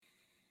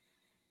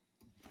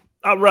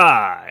All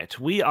right,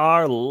 we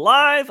are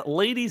live,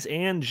 ladies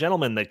and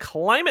gentlemen. The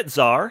climate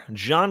czar,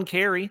 John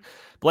Kerry,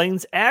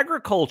 blames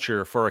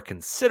agriculture for a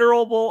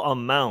considerable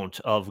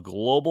amount of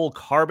global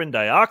carbon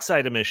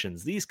dioxide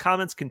emissions. These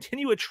comments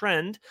continue a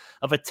trend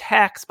of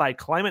attacks by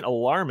climate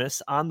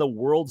alarmists on the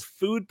world's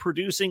food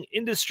producing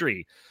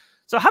industry.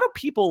 So, how do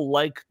people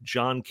like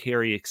John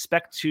Kerry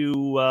expect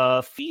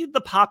to feed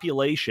the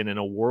population in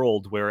a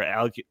world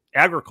where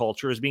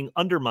agriculture is being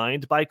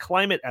undermined by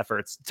climate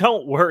efforts?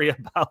 Don't worry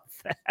about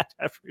that,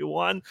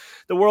 everyone.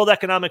 The World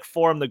Economic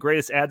Forum, the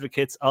greatest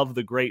advocates of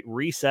the Great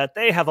Reset,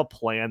 they have a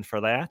plan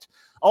for that.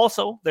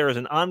 Also, there is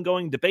an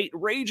ongoing debate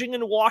raging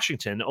in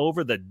Washington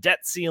over the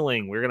debt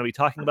ceiling. We're going to be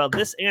talking about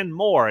this and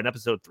more in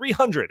episode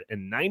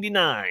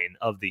 399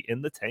 of the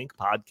In the Tank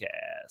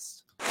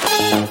podcast.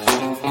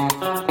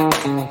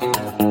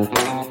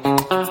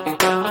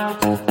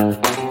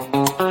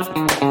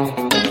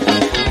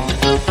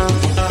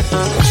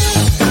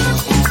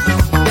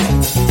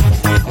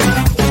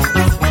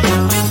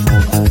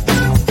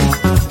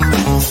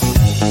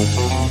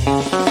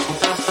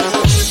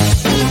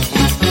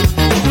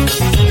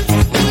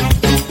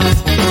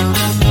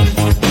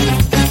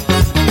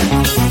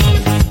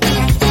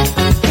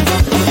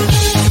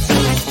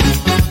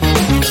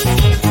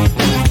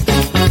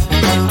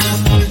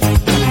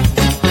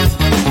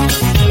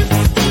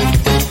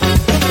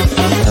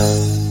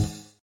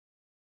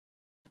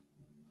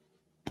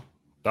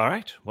 All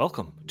right,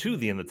 welcome to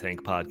the In the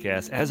Tank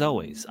podcast. As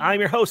always, I'm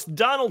your host,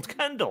 Donald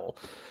Kendall.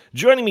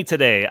 Joining me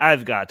today,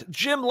 I've got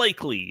Jim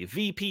Lakely,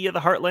 VP of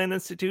the Heartland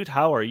Institute.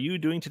 How are you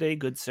doing today,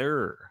 good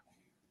sir?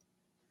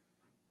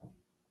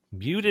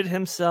 Muted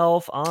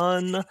himself.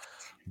 Unbelievable.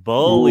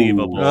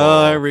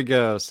 Oh, there we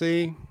go.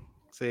 See.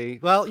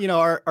 Well, you know,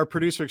 our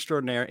producer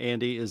extraordinaire,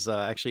 Andy, is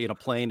actually in a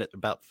plane at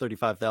about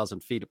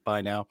 35,000 feet by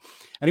now.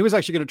 And he was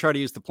actually going to try to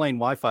use the plane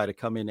Wi-Fi to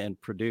come in and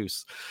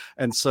produce.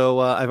 And so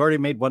I've already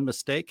made one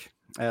mistake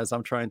as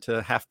I'm trying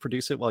to half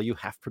produce it while you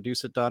half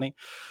produce it, Donnie.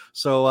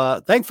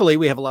 So thankfully,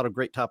 we have a lot of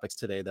great topics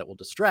today that will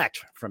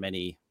distract from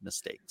any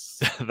mistakes.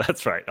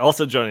 That's right.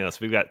 Also joining us,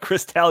 we've got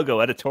Chris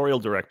Talgo, editorial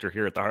director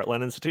here at the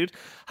Heartland Institute.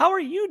 How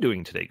are you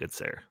doing today, good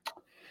sir?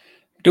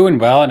 Doing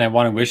well, and I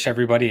want to wish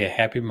everybody a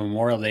happy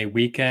Memorial Day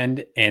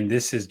weekend. And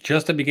this is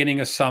just the beginning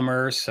of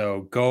summer,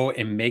 so go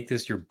and make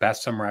this your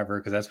best summer ever,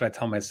 because that's what I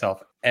tell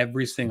myself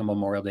every single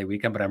Memorial Day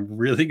weekend. But I'm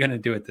really going to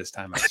do it this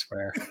time, I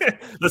swear.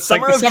 the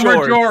summer of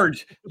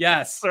George.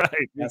 Yes,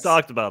 right. Yes. We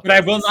talked about that. But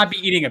I will not be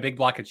eating a big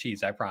block of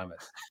cheese, I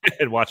promise.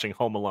 And watching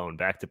Home Alone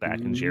back to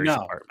back in Jerry's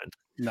apartment.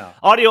 No.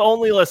 Audio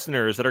only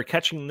listeners that are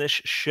catching this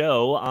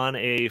show on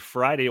a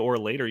Friday or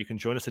later, you can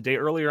join us a day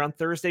earlier on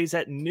Thursdays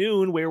at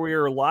noon, where we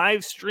are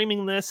live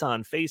streaming this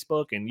on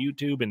Facebook and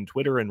YouTube and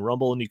Twitter and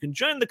Rumble. And you can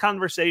join the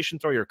conversation,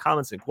 throw your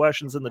comments and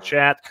questions in the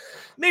chat.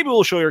 Maybe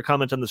we'll show your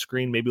comment on the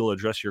screen. Maybe we'll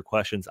address your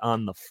questions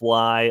on the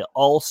fly.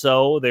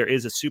 Also, there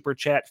is a super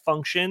chat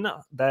function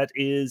that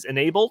is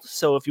enabled.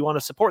 So if you want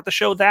to support the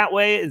show that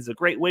way, it's a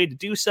great way to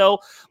do so,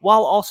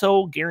 while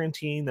also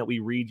guaranteeing that we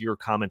read your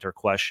comment or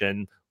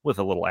question with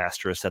a little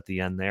asterisk at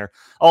the end there.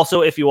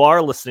 Also, if you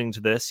are listening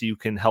to this, you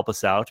can help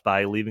us out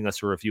by leaving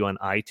us a review on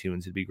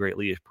iTunes. It'd be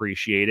greatly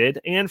appreciated.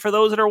 And for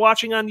those that are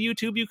watching on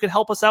YouTube, you can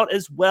help us out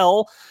as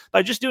well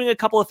by just doing a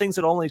couple of things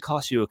that only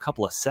cost you a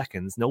couple of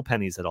seconds, no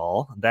pennies at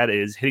all. That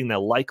is hitting the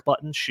like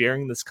button,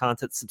 sharing this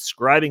content,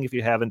 subscribing if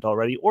you haven't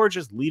already, or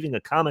just leaving a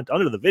comment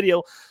under the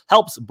video.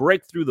 Helps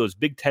break through those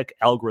big tech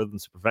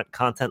algorithms to prevent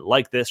content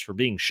like this from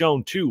being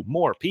shown to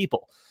more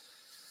people.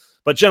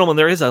 But gentlemen,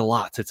 there is a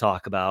lot to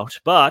talk about,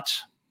 but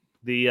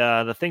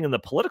the thing in the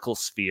political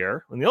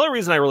sphere, and the only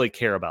reason I really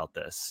care about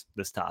this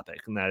topic,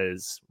 and that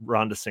is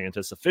Ron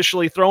DeSantis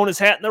officially throwing his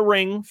hat in the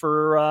ring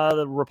for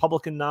the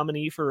Republican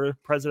nominee for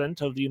president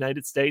of the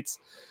United States,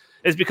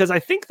 is because I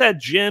think that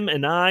Jim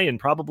and I, and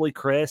probably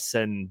Chris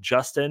and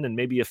Justin and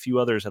maybe a few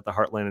others at the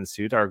Heartland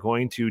Institute, are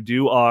going to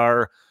do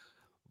our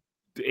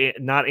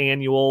not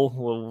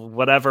annual,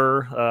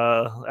 whatever,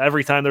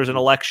 every time there's an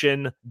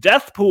election,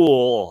 death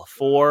pool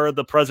for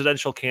the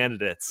presidential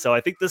candidates. So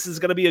I think this is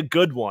going to be a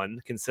good one,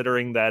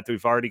 considering that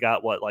we've already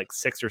got,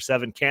 6 or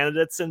 7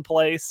 candidates in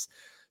place.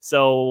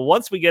 So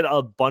once we get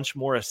a bunch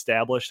more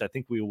established, I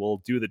think we will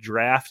do the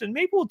draft, and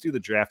maybe we'll do the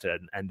draft at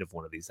the end of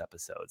one of these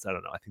episodes. I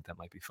don't know. I think that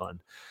might be fun.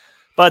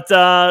 But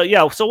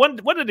yeah, so when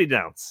did he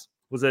announce?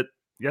 Was it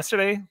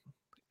yesterday?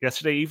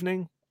 Yesterday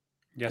evening?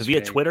 Yesterday.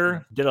 Via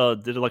Twitter,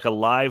 did like a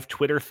live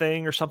Twitter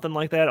thing or something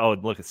like that. Oh,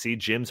 look, see,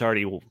 Jim's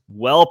already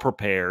well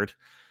prepared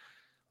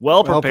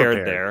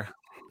there.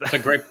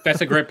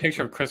 That's a great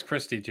picture of Chris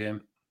Christie,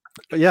 Jim.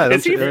 Yeah,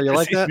 you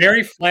like that?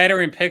 Very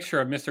flattering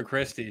picture of Mr.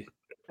 Christie.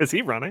 Is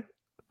he running?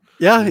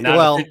 Yeah,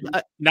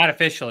 not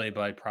officially,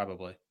 but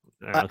probably.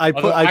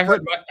 I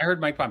heard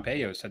Mike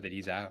Pompeo said that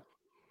he's out.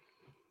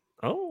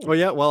 Oh, well,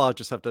 yeah. Well, I'll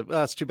just have to.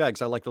 That's too bad,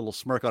 because I like the little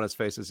smirk on his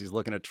face as he's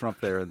looking at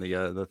Trump there in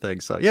the thing.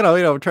 So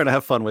we're trying to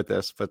have fun with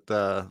this, but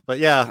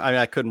yeah,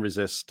 I couldn't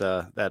resist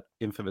that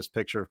infamous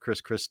picture of Chris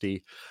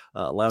Christie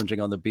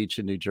lounging on the beach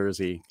in New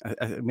Jersey.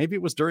 Maybe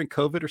it was during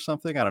COVID or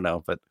something. I don't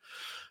know, but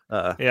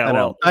I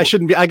know I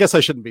shouldn't be. I guess I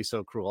shouldn't be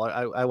so cruel.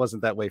 I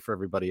wasn't that way for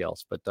everybody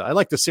else, but I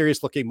like the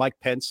serious looking Mike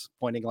Pence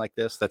pointing like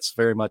this. That's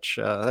very much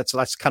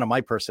that's kind of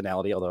my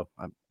personality. Although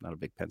I'm not a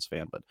big Pence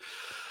fan, but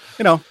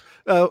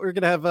we're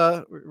gonna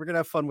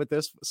have fun with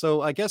this.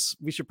 So I guess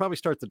we should probably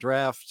start the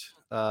draft,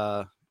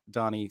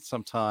 Donnie,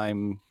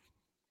 sometime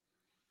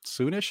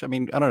soonish. I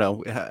mean, I don't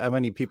know how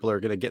many people are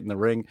going to get in the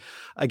ring.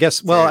 I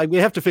guess, well, we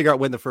have to figure out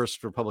when the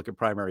first Republican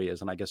primary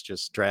is, and I guess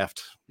just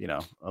draft,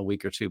 a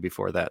week or two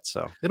before that.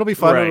 So it'll be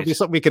fun. Right. It'll be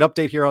something we could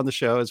update here on the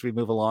show as we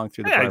move along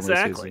through the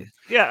primary season.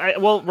 Yeah,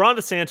 Ron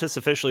DeSantis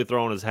officially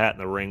throwing his hat in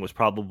the ring was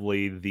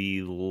probably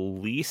the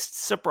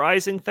least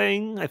surprising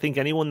thing. I think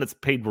anyone that's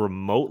paid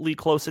remotely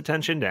close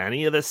attention to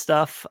any of this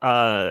stuff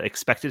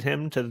expected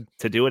him to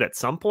do it at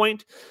some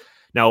point.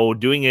 Now,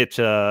 doing it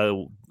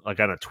like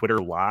on a Twitter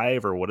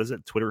Live or what is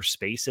it, Twitter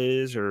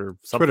Spaces or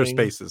something? Twitter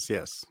Spaces,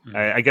 yes.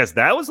 I guess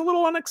that was a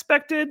little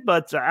unexpected,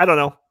 but I don't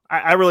know.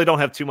 I really don't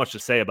have too much to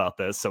say about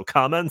this. So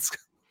comments,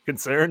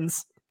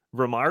 concerns,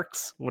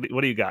 remarks? What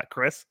do you got,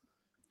 Chris?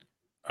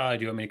 Do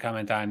you want me to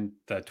comment on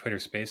the Twitter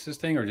Spaces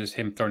thing or just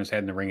him throwing his head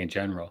in the ring in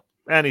general?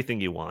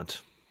 Anything you want.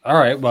 All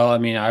right. Well, I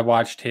mean, I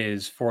watched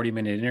his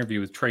 40-minute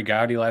interview with Trey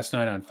Gowdy last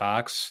night on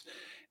Fox,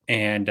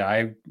 and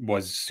I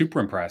was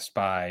super impressed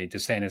by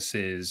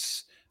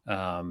DeSantis's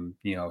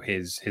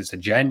his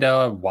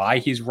agenda, why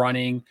he's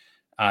running.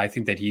 I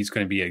think that he's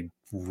going to be a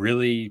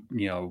really,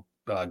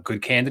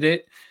 good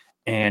candidate.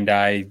 And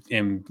I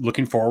am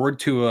looking forward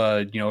to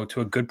a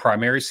good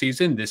primary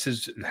season. This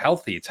is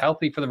healthy. It's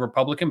healthy for the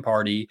Republican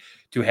Party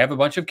to have a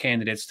bunch of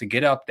candidates to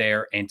get up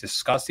there and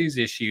discuss these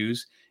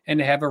issues and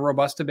to have a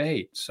robust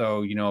debate.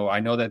 So, I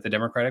know that the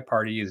Democratic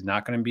Party is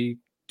not going to be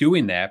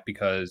doing that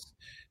because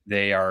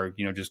they are,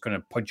 just going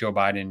to put Joe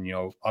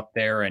Biden, up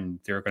there, and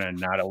they're going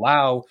to not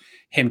allow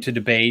him to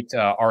debate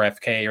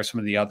RFK or some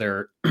of the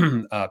other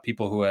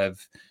people who have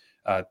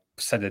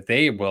said that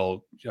they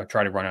will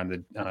try to run on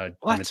the.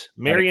 What?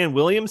 Marianne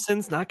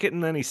Williamson's not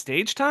getting any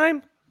stage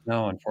time?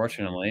 No,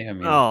 unfortunately. I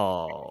mean,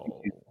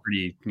 she's a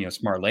pretty,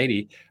 smart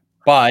lady.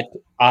 But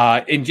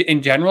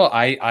in general,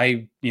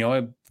 I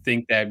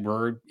think that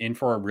we're in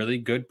for a really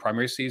good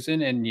primary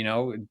season, and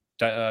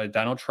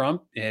Donald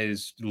Trump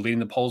is leading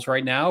the polls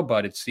right now,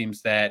 but it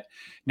seems that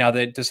now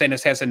that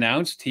DeSantis has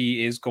announced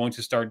he is going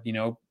to start,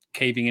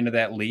 caving into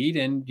that lead,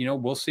 and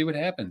we'll see what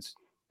happens.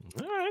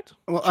 All right.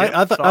 Well,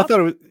 I thought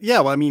it was, yeah.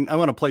 Well, I mean, I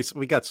want to play.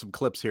 We got some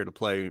clips here to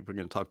play. We're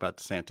going to talk about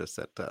DeSantis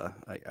that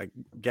I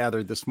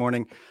gathered this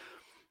morning.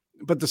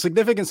 But the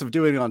significance of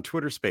doing it on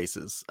Twitter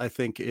Spaces, I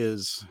think,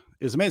 is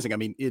amazing. I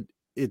mean,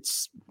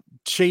 it's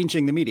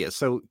changing the media.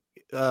 So,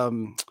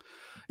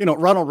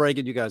 Ronald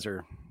Reagan. You guys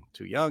are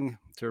too young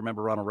to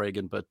remember Ronald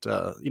Reagan, but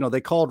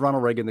they called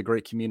Ronald Reagan the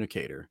great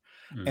communicator.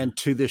 And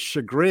to the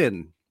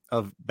chagrin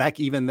of back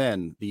even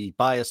then, the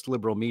biased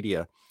liberal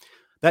media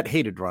that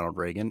hated Ronald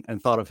Reagan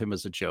and thought of him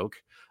as a joke,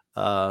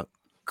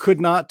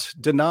 could not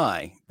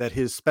deny that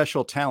his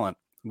special talent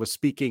was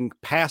speaking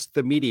past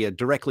the media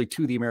directly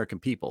to the American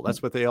people.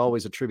 That's what they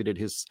always attributed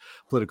his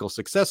political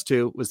success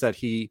to, was that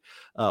he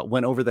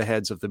went over the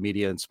heads of the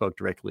media and spoke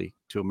directly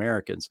to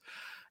Americans.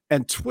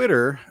 And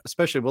Twitter,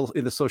 especially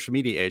in the social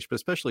media age, but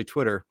especially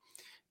Twitter,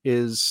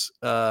 is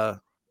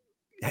that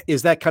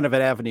kind of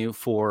an avenue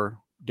for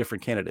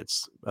different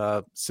candidates.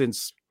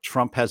 Since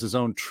Trump has his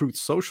own Truth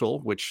Social,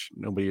 which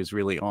nobody is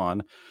really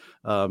on.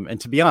 And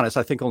to be honest,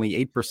 I think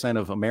only 8%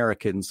 of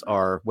Americans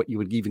are what you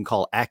would even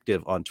call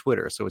active on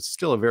Twitter. So it's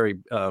still a very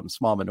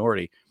small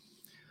minority.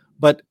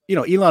 But,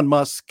 Elon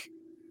Musk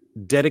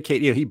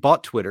dedicated, he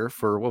bought Twitter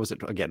for, what was it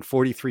again,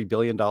 $43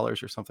 billion or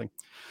something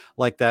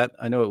like that.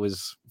 I know it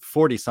was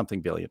 40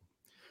 something billion.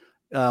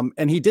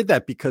 And he did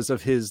that because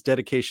of his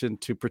dedication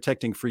to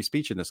protecting free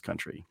speech in this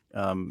country.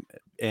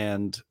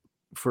 And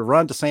for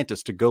Ron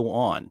DeSantis to go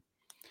on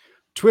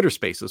Twitter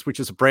Spaces, which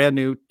is a brand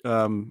new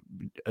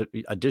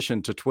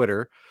addition to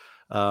Twitter,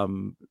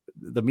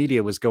 the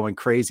media was going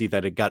crazy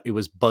that it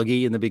was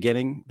buggy in the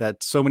beginning,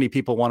 that so many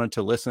people wanted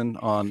to listen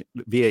on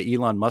via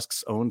Elon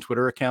Musk's own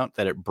Twitter account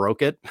that it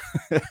broke it.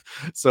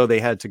 So they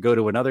had to go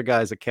to another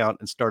guy's account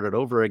and start it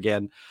over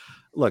again.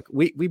 Look,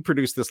 we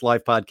produce this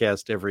live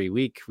podcast every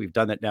week. We've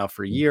done it now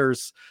for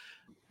years.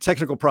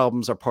 Technical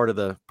problems are part of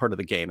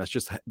the game. That's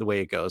just the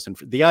way it goes. And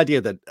the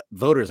idea that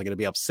voters are going to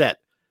be upset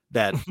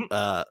that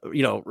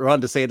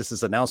Ron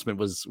DeSantis' announcement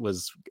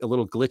was a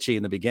little glitchy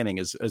in the beginning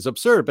is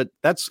absurd, but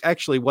that's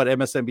actually what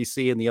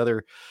MSNBC and the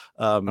other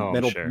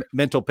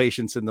mental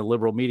patients in the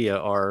liberal media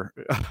are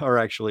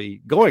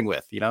actually going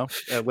with,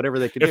 whatever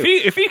they can do.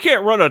 If he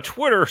can't run a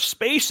Twitter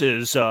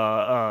Spaces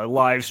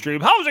live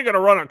stream, how is he going to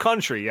run a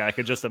country? Yeah, I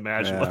could just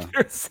imagine what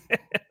they're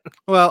saying.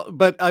 Well,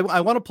 but I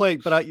want to play,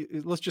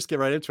 let's just get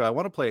right into it. I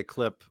want to play a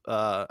clip.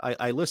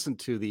 I listened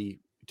to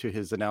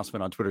his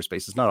announcement on Twitter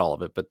Spaces, not all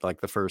of it, but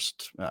like the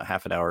first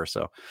half an hour or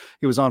so.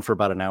 He was on for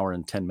about an hour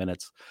and 10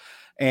 minutes.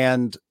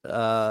 And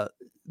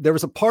there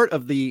was a part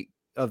of the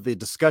the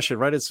discussion,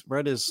 right as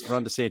Ron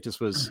DeSantis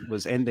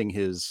was ending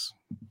his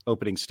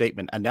opening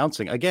statement,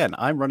 announcing, again,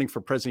 I'm running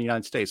for president of the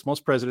United States.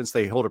 Most presidents,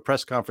 they hold a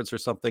press conference or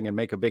something and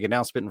make a big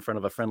announcement in front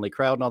of a friendly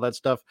crowd and all that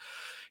stuff.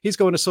 He's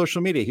going to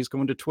social media. He's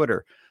going to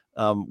Twitter,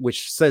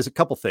 which says a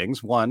couple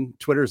things. One,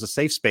 Twitter is a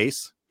safe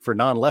space for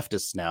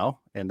non-leftists now,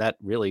 and that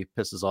really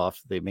pisses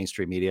off the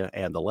mainstream media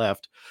and the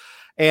left.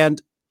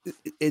 And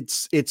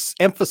it's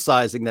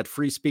emphasizing that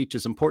free speech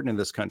is important in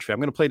this country. I'm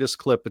going to play this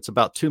clip. It's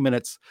about 2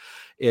 minutes.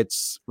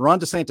 It's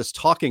Ron DeSantis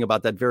talking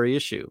about that very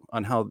issue,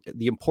 on how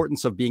the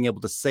importance of being able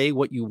to say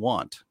what you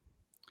want.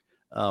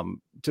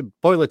 To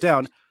boil it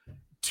down,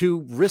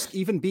 to risk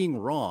even being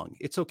wrong.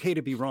 It's okay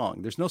to be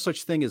wrong. There's no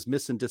such thing as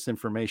mis and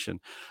disinformation.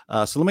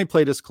 So let me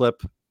play this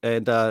clip.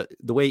 And the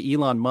way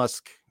Elon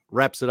Musk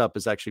wraps it up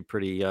is actually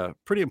pretty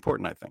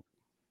important, I think.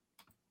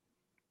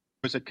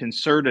 It was a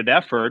concerted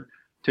effort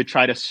to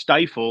try to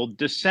stifle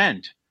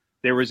dissent.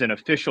 There was an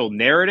official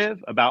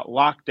narrative about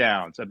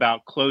lockdowns,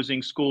 about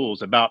closing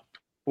schools, about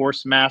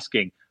forced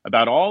masking,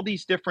 about all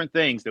these different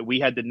things that we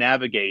had to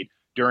navigate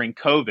during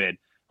COVID.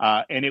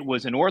 And it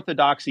was an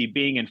orthodoxy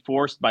being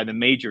enforced by the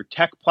major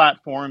tech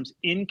platforms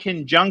in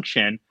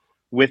conjunction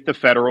with the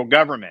federal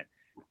government.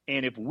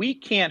 And if we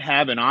can't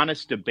have an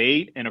honest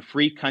debate in a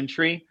free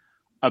country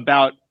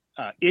about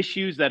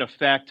issues that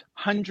affect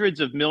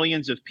hundreds of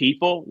millions of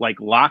people, like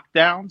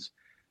lockdowns,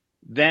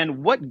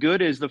 then what good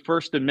is the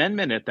First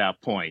Amendment at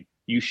that point?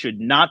 You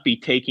should not be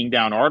taking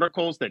down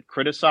articles that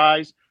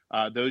criticize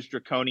those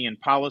draconian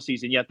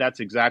policies, and yet that's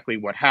exactly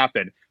what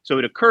happened. So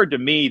it occurred to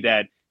me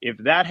that if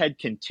that had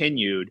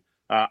continued,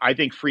 I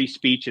think free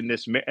speech in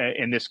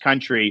this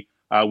country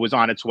was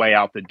on its way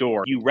out the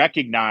door. You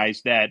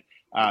recognize that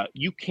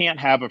you can't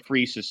have a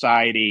free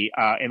society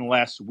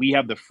unless we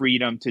have the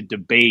freedom to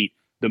debate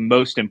the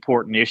most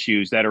important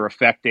issues that are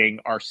affecting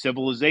our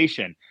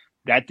civilization.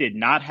 That did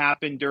not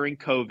happen during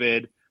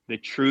COVID. The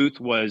truth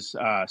was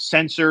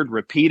censored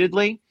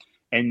repeatedly.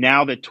 And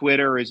now that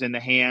Twitter is in the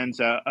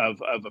hands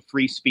of a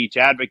free speech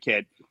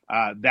advocate,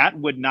 that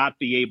would not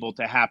be able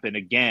to happen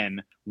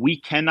again. We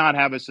cannot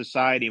have a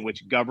society in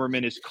which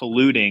government is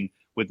colluding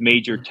with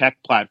major tech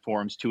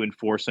platforms to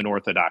enforce an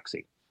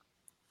orthodoxy.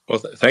 Well,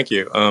 thank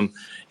you.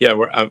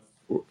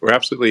 We're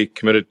absolutely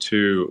committed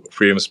to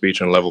freedom of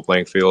speech and a level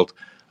playing field,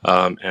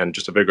 and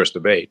just a vigorous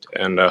debate.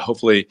 And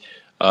hopefully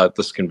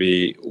this can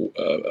be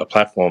a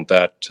platform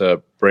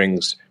that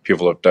brings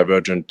people of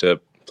divergent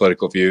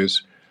political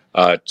views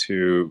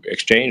to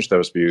exchange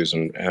those views,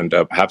 and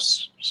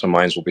perhaps some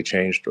minds will be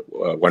changed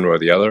one way or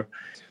the other.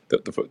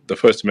 The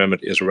First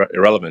Amendment is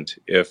irrelevant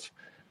if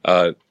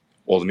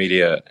all the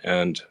media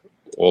and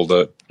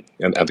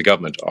the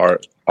government are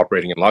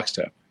operating in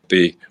lockstep.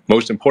 The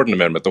most important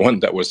amendment, the one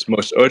that was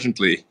most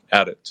urgently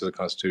added to the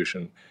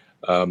Constitution,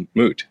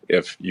 moot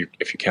if you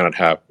cannot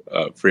have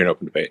free and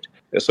open debate.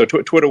 So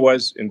Twitter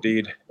was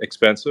indeed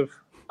expensive,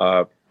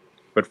 but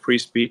free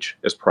speech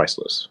is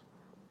priceless.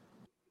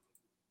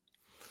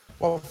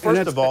 Well,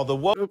 first of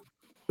all,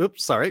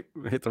 oops, sorry,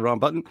 I hit the wrong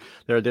button.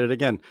 There, I did it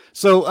again.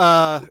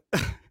 So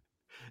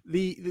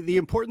the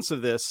importance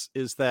of this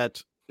is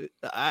that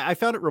I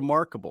found it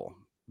remarkable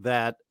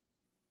that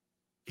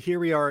here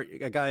we are,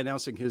 a guy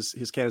announcing his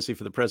candidacy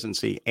for the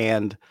presidency,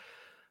 and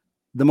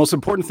the most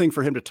important thing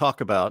for him to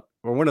talk about,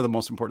 or one of the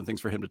most important things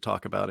for him to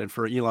talk about, and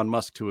for Elon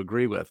Musk to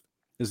agree with,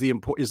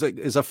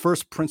 is a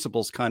first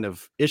principles kind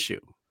of issue: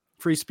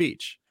 free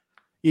speech.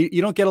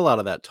 You don't get a lot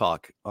of that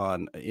talk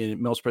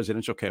in most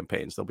presidential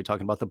campaigns. They'll be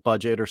talking about the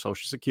budget or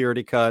Social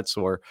Security cuts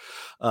or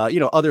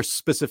other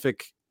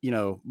specific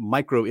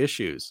micro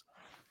issues.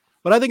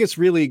 But I think it's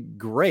really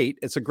great.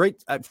 It's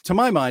to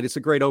my mind, it's a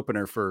great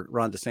opener for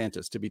Ron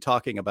DeSantis to be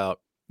talking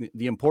about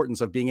the importance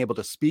of being able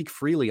to speak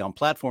freely on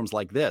platforms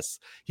like this.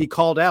 He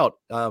called out,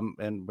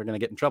 and we're going to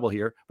get in trouble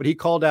here, but he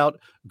called out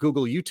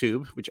Google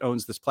YouTube, which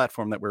owns this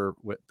platform that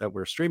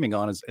we're streaming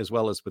on, as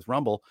well as with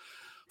Rumble,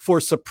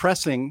 for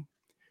suppressing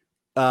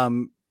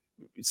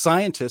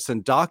scientists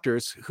and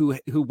doctors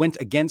who went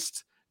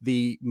against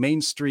the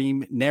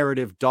mainstream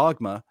narrative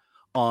dogma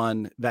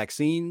on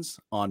vaccines,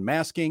 on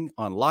masking,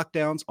 on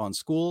lockdowns, on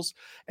schools.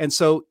 And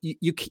so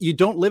you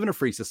don't live in a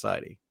free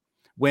society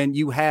when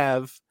you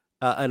have,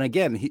 and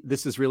again,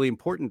 this is really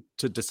important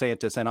to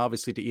DeSantis and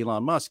obviously to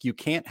Elon Musk. You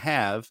can't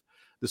have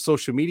the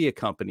social media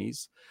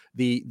companies,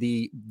 the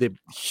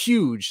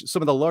huge,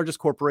 some of the largest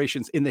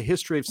corporations in the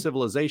history of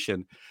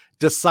civilization,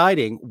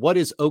 deciding what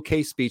is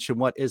okay speech and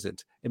what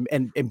isn't,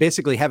 and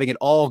basically having it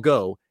all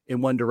go in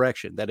one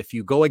direction. That if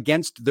you go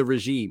against the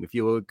regime, if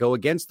you go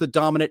against the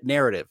dominant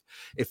narrative,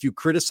 if you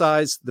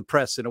criticize the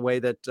press in a way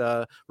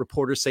that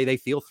reporters say they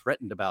feel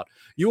threatened about,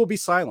 you will be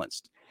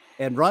silenced.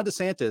 And Ron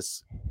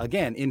DeSantis,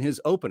 again, in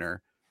his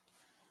opener,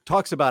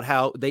 talks about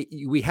how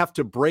we have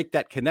to break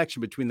that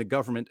connection between the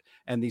government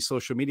and these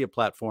social media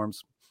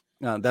platforms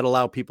that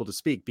allow people to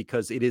speak,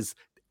 because it is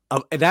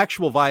an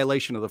actual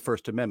violation of the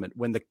First Amendment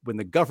when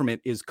the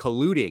government is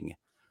colluding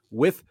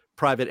with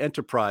private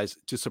enterprise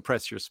to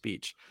suppress your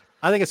speech.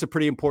 I think it's a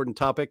pretty important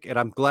topic, and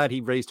I'm glad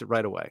he raised it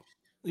right away.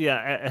 Yeah,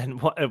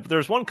 and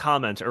there's one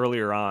comment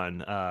earlier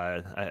on,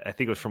 I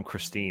think it was from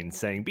Christine,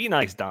 saying, "Be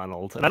nice,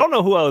 Donald." And I don't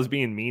know who I was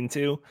being mean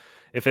to.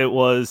 If it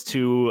was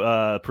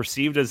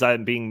perceived as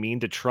I'm being mean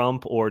to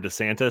Trump or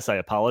DeSantis, I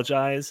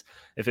apologize.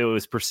 If it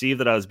was perceived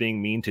that I was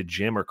being mean to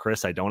Jim or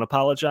Chris, I don't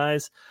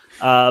apologize.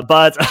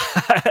 But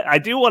I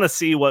do want to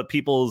see what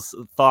people's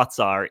thoughts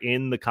are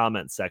in the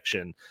comment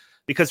section.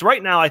 Because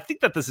right now, I think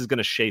that this is going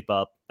to shape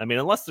up. I mean,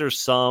 unless there's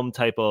some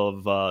type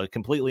of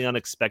completely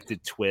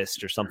unexpected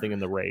twist or something in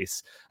the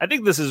race, I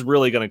think this is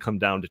really going to come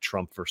down to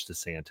Trump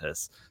versus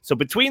DeSantis. So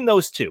between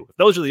those two,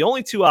 those are the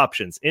only two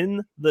options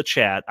in the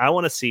chat. I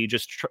want to see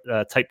just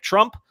type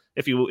Trump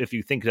if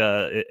you think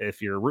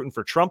if you're rooting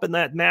for Trump in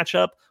that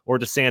matchup, or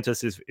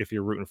DeSantis if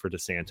you're rooting for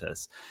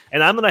DeSantis.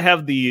 And I'm going to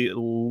have the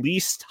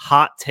least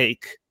hot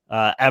take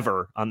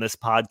ever on this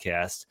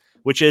podcast,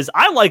 which is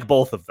I like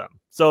both of them.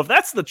 So if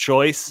that's the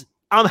choice,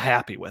 I'm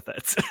happy with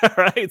it.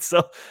 Right.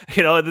 So,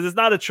 this is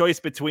not a choice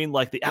between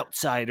like the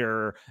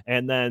outsider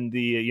and then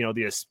the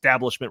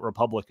establishment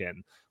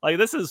Republican. Like,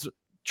 this is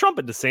Trump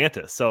and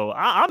DeSantis. So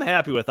I'm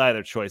happy with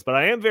either choice, but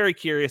I am very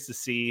curious to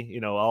see,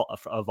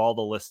 of all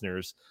the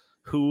listeners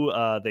who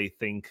they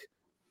think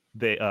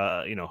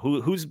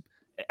who's,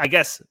 I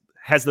guess,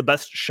 has the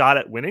best shot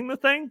at winning the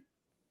thing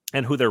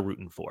and who they're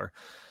rooting for.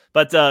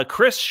 But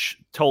Chris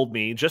told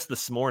me just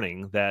this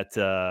morning that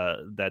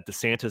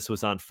DeSantis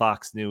was on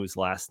Fox News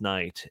last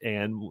night,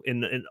 and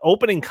in an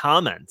opening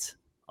comment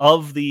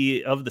of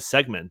the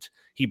segment,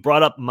 he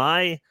brought up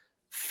my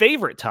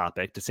favorite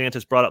topic.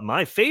 DeSantis brought up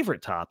my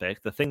favorite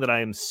topic, the thing that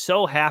I am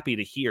so happy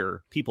to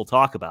hear people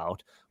talk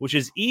about, which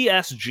is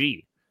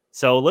ESG.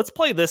 So let's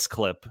play this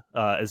clip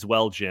as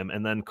well, Jim,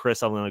 and then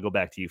Chris, I'm going to go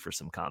back to you for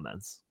some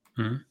comments.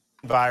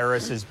 Mm-hmm.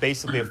 Virus is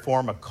basically a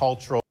form of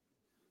cultural.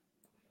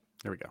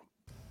 There we go.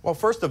 Well,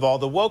 first of all,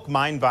 the woke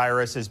mind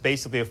virus is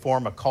basically a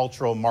form of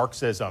cultural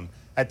Marxism.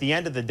 At the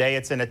end of the day,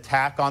 it's an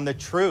attack on the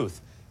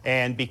truth.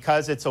 And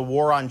because it's a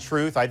war on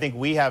truth, I think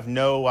we have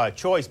no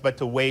choice but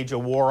to wage a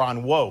war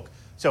on woke.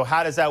 So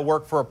how does that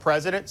work for a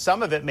president?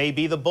 Some of it may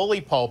be the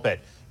bully pulpit,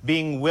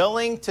 being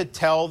willing to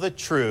tell the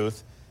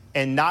truth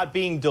and not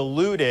being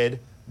deluded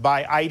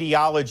by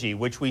ideology,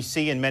 which we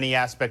see in many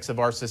aspects of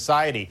our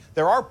society.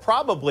 There are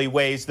probably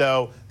ways,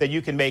 though, that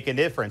you can make a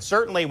difference.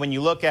 Certainly when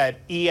you look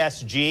at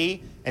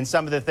ESG and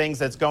some of the things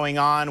that's going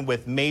on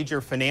with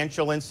major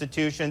financial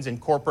institutions in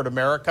corporate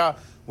America,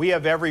 we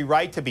have every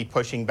right to be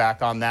pushing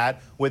back on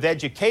that. With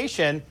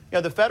education,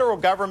 the federal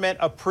government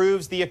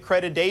approves the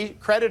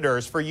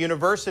accreditors for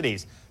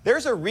universities.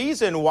 There's a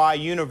reason why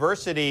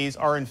universities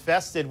are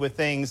infested with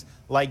things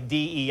like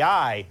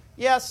DEI.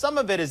 Yeah, some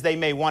of it is they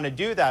may want to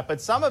do that,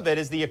 but some of it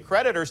is the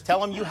accreditors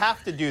tell them you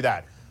have to do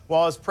that.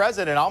 Well, as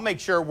president, I'll make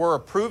sure we're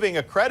approving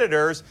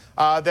accreditors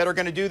that are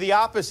going to do the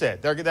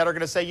opposite. That are going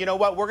to say, you know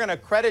what, we're going to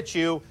accredit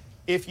you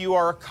if you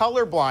are a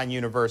colorblind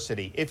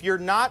university, if you're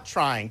not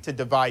trying to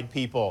divide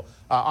people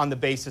on the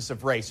basis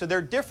of race. So there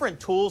are different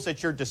tools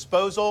at your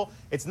disposal.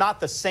 It's not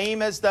the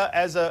same as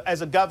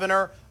a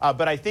governor,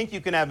 but I think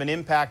you can have an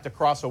impact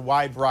across a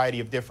wide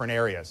variety of different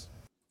areas.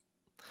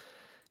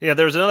 Yeah,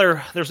 there's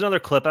another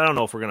clip. I don't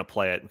know if we're going to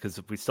play it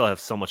because we still have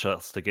so much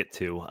else to get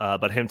to.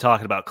 But him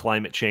talking about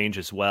climate change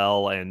as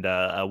well. And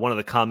one of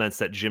the comments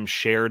that Jim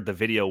shared the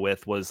video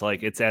with was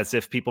like, it's as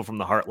if people from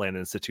the Heartland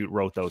Institute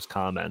wrote those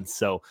comments.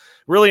 So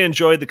really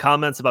enjoyed the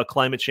comments about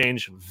climate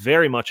change.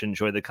 Very much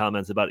enjoyed the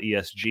comments about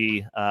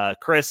ESG.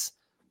 Chris,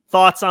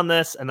 thoughts on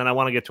this? And then I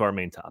want to get to our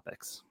main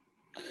topics.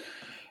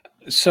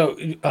 So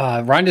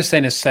Ron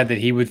DeSantis said that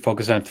he would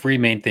focus on three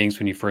main things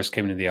when he first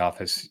came into the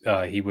office.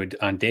 He would,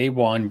 on day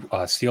one,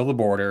 seal the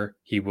border.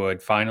 He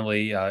would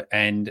finally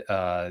end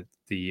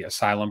the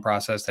asylum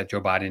process that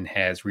Joe Biden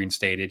has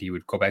reinstated. He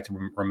would go back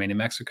to remain in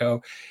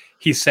Mexico.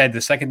 He said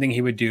the second thing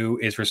he would do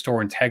is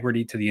restore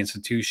integrity to the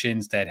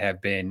institutions that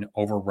have been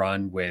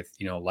overrun with,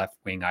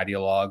 left-wing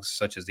ideologues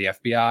such as the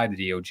FBI,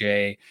 the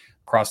DOJ,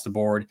 across the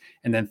board.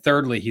 And then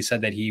thirdly, he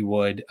said that he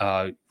would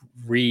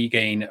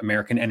regain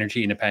American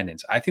energy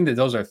independence. I think that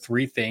those are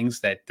three things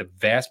that the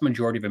vast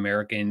majority of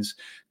Americans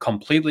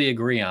completely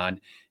agree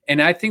on.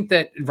 And I think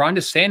that Ron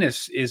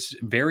DeSantis is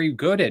very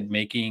good at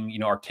making,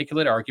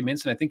 articulate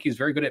arguments. And I think he's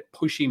very good at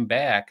pushing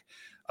back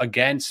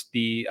against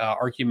the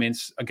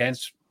arguments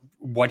against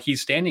what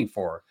he's standing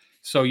for.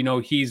 So,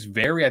 he's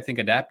very, I think,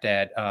 adept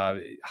at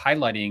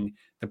highlighting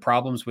the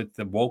problems with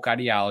the woke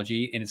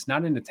ideology. And it's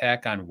not an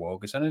attack on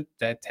woke. It's not an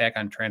attack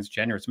on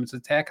transgenderism. It's an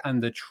attack on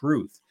the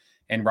truth.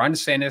 And Ron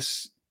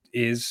DeSantis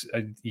he's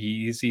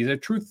a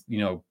truth,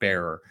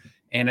 bearer.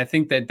 And I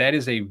think that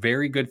is a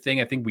very good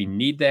thing. I think we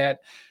need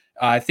that.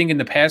 I think in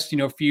the past,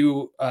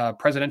 few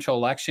presidential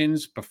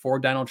elections before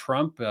Donald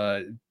Trump,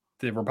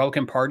 the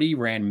Republican Party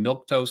ran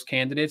milquetoast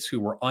candidates who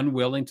were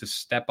unwilling to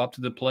step up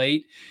to the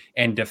plate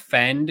and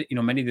defend,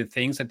 many of the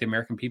things that the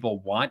American people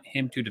want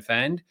him to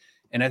defend.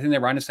 And I think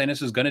that Ron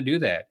DeSantis is going to do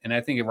that. And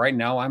I think right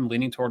now I'm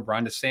leaning toward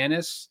Ron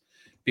DeSantis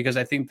because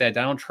I think that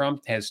Donald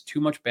Trump has too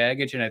much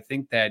baggage. And I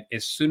think that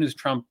as soon as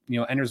Trump,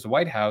 enters the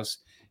White House,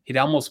 he'd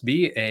almost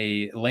be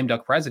a lame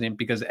duck president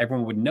because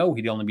everyone would know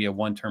he'd only be a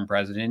one-term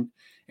president.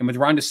 And with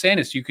Ron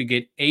DeSantis, you could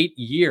get 8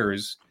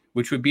 years,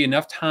 which would be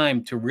enough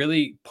time to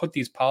really put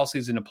these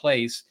policies into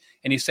place.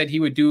 And he said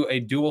he would do a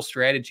dual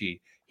strategy.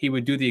 He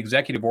would do the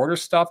executive order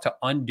stuff to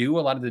undo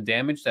a lot of the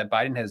damage that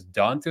Biden has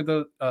done through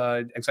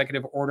the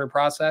executive order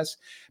process.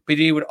 But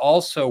he would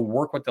also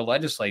work with the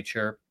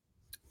legislature.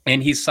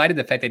 And he cited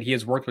the fact that he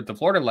has worked with the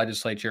Florida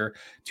legislature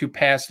to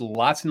pass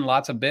lots and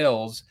lots of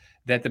bills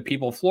that the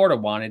people of Florida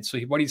wanted. So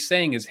what he's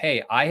saying is,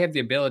 hey, I have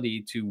the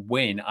ability to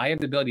win. I have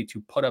the ability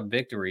to put up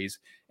victories.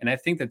 And I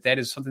think that that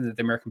is something that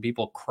the American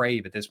people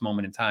crave at this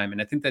moment in time.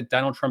 And I think that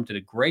Donald Trump did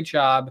a great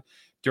job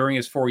during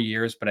his 4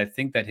 years, but I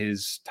think that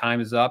his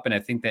time is up. And I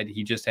think that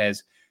he just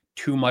has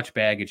too much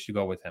baggage to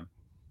go with him.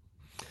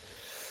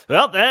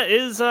 Well, that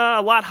is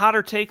a lot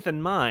hotter take than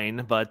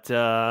mine, but,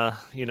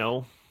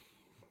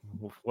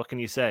 what can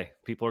you say?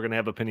 People are going to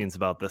have opinions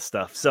about this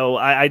stuff. So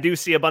I do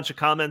see a bunch of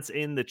comments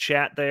in the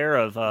chat there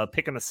of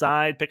picking a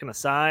side.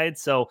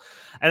 So,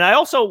 and I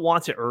also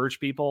want to urge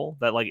people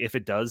that, like, if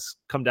it does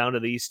come down to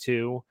these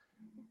two,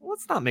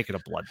 let's not make it a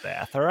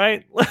bloodbath. All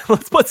right.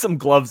 Let's put some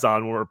gloves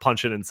on when we're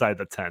punching inside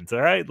the tent.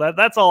 All right.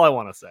 That's all I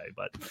want to say.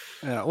 But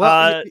yeah,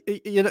 well,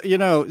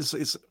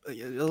 it's a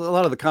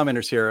lot of the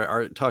commenters here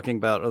are talking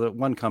about, or the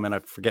one comment, I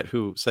forget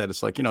who said,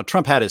 it's like,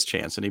 Trump had his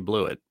chance and he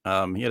blew it.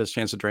 He had his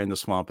chance to drain the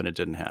swamp and it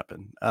didn't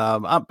happen.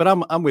 But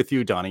I'm with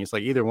you, Donnie. It's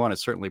like either one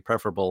is certainly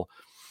preferable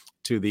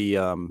to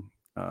the,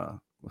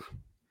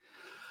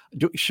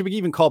 should we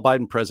even call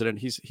Biden president?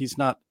 He's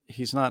not.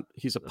 He's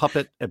a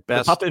puppet at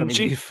best. The puppet in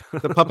chief.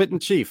 The puppet in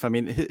chief. I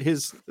mean,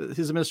 his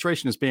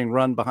administration is being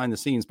run behind the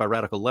scenes by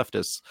radical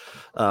leftists.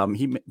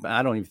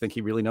 I don't even think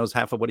he really knows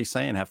half of what he's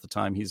saying half the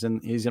time he's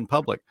in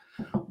public.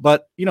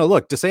 But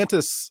look,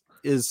 DeSantis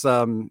is.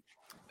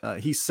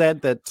 He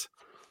said that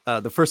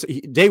the first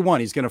day one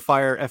he's going to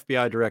fire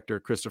FBI Director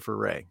Christopher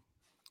Wray.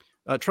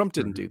 Trump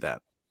didn't do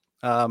that.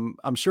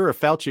 I'm sure if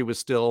Fauci was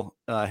still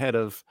head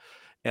of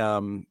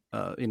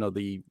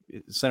the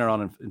Center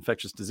on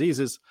Infectious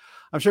Diseases,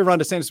 I'm sure Ron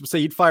DeSantis would say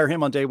you'd fire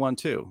him on day one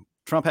too.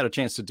 Trump had a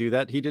chance to do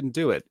that. He didn't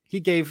do it. He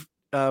gave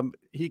there,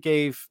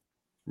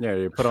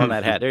 you put on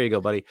that hat. There you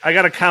go, buddy. I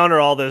got to counter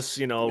all this,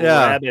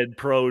 rabid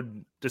pro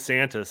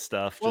DeSantis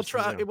stuff.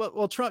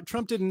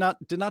 Trump did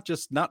not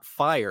just not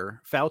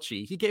fire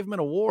Fauci. He gave him an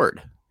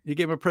award. He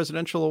gave him a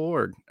presidential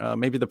award,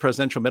 maybe the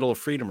Presidential Medal of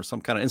Freedom or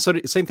some kind of. And so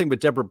same thing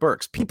with Deborah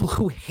Birx. People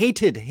who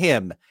hated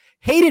him.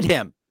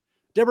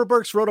 Deborah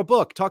Birx wrote a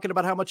book talking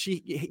about how much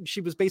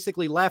she was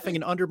basically laughing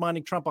and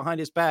undermining Trump behind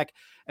his back,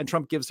 and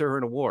Trump gives her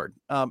an award.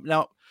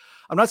 Now,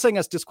 I'm not saying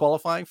that's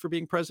disqualifying for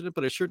being president,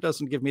 but it sure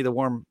doesn't give me the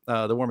warm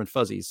and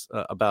fuzzies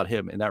about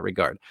him in that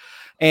regard.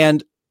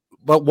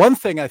 But one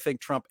thing I think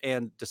Trump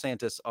and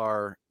DeSantis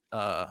are,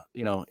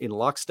 in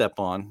lockstep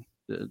on,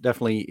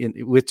 definitely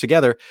with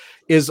together,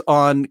 is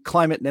on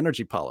climate and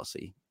energy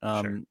policy.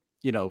 Sure.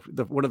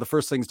 One of the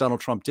first things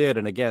Donald Trump did,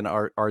 and again,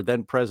 our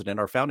then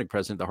president, our founding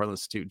president of the Heartland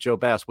Institute, Joe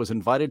Bass, was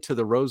invited to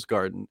the Rose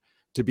Garden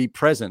to be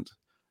present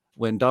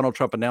when Donald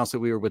Trump announced that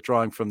we were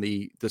withdrawing from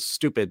the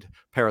stupid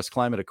Paris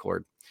Climate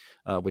Accord,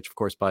 which of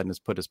course Biden has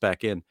put us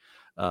back in.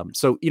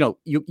 So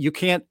you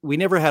can't. We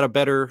never had a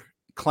better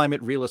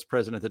climate realist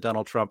president than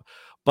Donald Trump,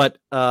 but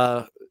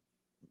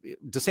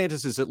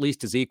DeSantis is at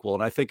least his equal.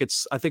 And I think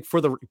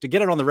to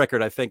get it on the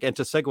record, I think, and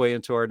to segue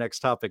into our next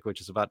topic, which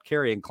is about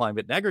Kerry and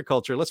climate and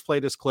agriculture, let's play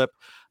this clip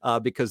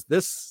because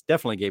this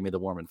definitely gave me the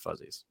warm and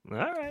fuzzies. All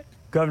right.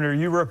 Governor,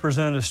 you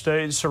represent a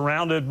state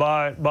surrounded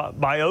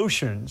by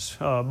oceans,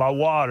 by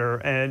water,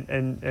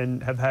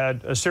 and have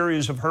had a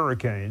series of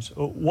hurricanes.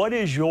 What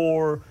is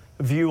your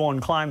view on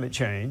climate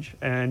change,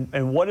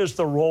 and what is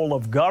the role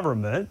of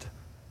government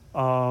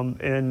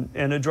in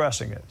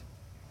addressing it?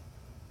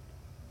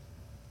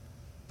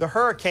 The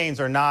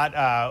hurricanes are not,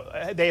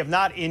 they have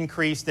not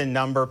increased in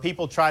number.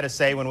 People try to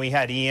say when we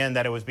had Ian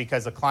that it was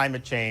because of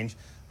climate change.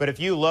 But if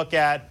you look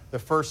at the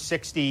first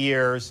 60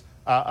 years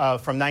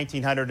from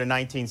 1900 to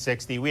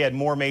 1960, we had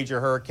more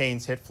major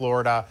hurricanes hit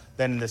Florida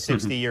than in the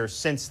 60 years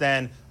since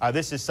then.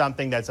 This is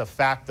something that's a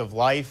fact of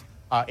life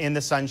in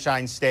the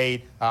Sunshine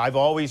State. I've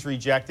always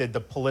rejected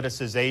the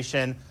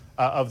politicization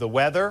of the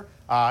weather.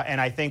 And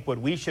I think what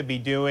we should be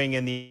doing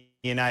in the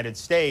United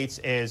States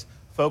is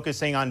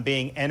focusing on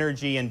being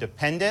energy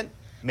independent,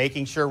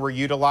 making sure we're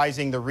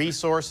utilizing the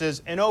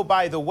resources. And oh,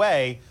 by the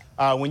way,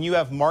 when you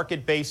have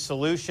market-based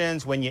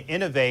solutions, when you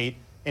innovate,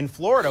 in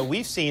Florida,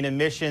 we've seen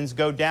emissions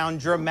go down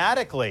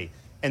dramatically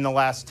in the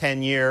last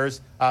 10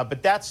 years.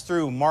 But that's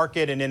through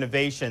market and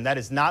innovation. That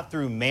is not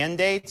through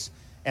mandates.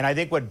 And I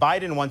think what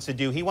Biden wants to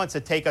do, he wants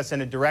to take us in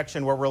a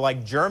direction where we're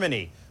like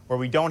Germany, where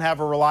we don't have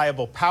a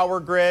reliable power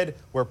grid,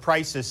 where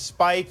prices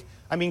spike.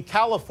 I mean,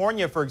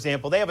 California, for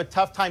example, they have a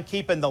tough time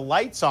keeping the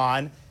lights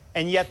on,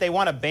 and yet they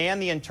want to ban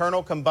the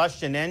internal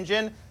combustion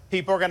engine.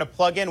 People are going to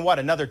plug in,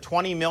 another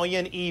 20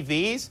 million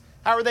EVs?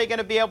 How are they going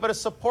to be able to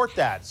support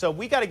that? So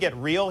we got to get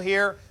real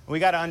here. And we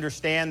got to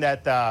understand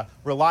that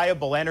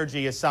reliable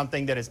energy is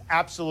something that is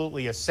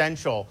absolutely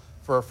essential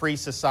for a free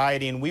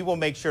society, and we will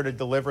make sure to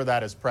deliver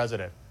that as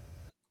president.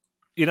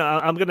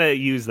 I'm going to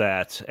use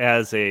that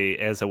as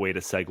a way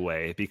to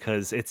segue,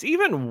 because it's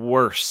even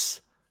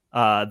worse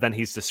than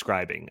he's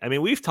describing. I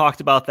mean, we've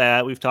talked about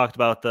that. We've talked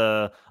about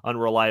the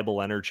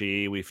unreliable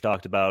energy. We've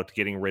talked about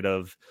getting rid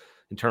of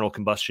internal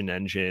combustion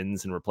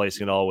engines and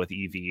replacing it all with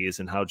EVs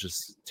and how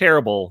just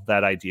terrible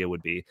that idea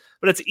would be.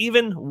 But it's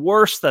even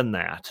worse than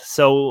that.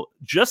 So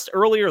just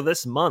earlier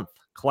this month,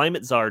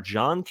 climate czar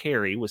John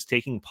Kerry was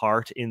taking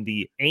part in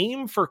the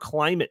Aim for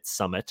Climate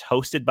Summit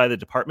hosted by the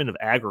Department of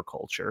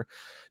Agriculture.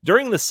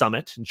 During the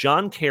summit,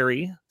 John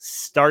Kerry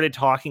started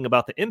talking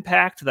about the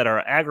impact that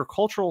our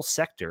agricultural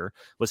sector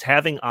was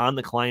having on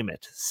the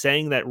climate,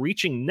 saying that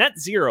reaching net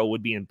zero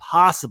would be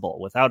impossible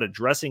without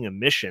addressing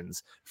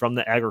emissions from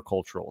the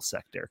agricultural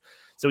sector.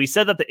 So he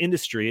said that the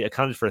industry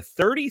accounted for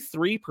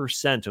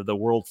 33% of the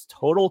world's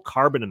total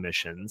carbon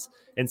emissions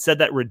and said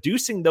that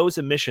reducing those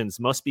emissions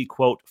must be,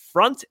 quote,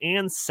 front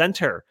and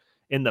center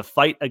in the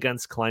fight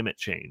against climate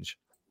change.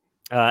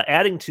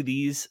 Adding to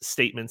these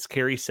statements,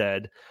 Kerry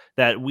said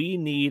that we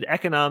need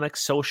economic,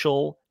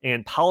 social,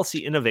 and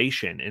policy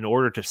innovation in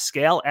order to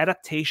scale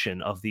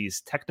adaptation of these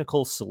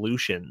technical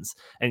solutions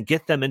and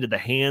get them into the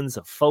hands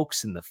of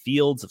folks in the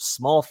fields of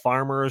small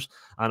farmers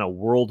on a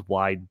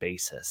worldwide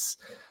basis.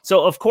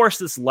 So, of course,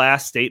 this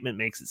last statement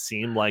makes it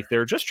seem like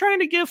they're just trying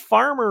to give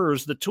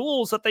farmers the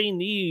tools that they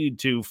need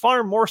to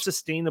farm more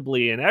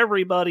sustainably, and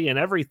everybody and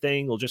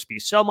everything will just be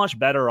so much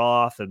better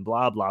off and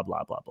blah, blah,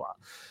 blah, blah, blah.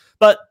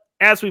 But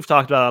as we've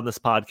talked about on this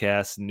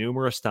podcast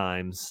numerous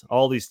times,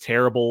 all these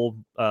terrible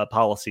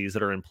policies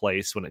that are in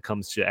place when it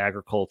comes to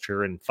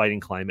agriculture and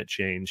fighting climate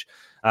change.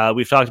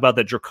 We've talked about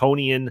the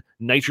draconian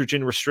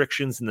nitrogen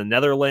restrictions in the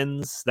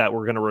Netherlands that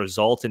were going to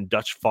result in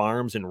Dutch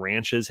farms and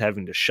ranches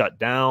having to shut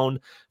down,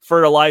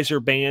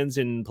 fertilizer bans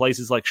in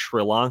places like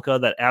Sri Lanka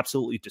that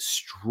absolutely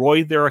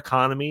destroyed their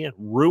economy and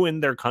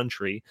ruined their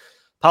country.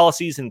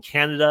 Policies in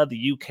Canada,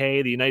 the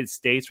UK, the United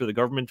States, where the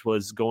government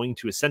was going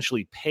to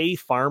essentially pay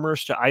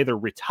farmers to either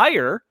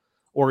retire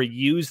or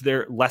use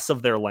less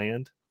of their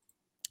land.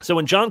 So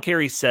when John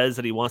Kerry says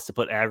that he wants to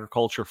put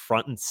agriculture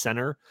front and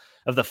center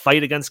of the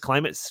fight against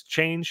climate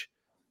change,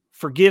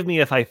 forgive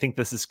me if I think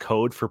this is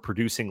code for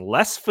producing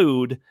less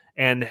food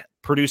and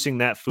producing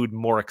that food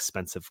more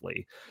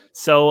expensively.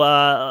 So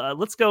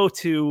let's go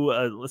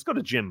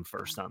to Jim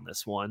first on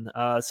this one.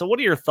 So what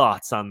are your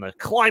thoughts on the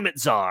climate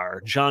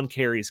czar, John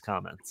Kerry's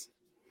comments?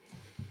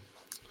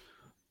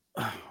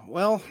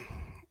 Well,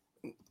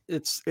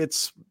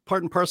 it's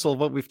part and parcel of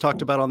what we've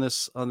talked about on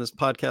this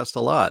podcast a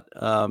lot.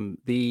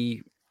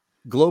 The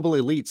global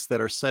elites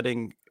that are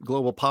setting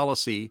global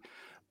policy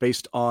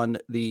based on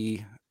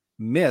the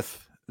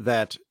myth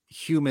that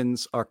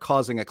humans are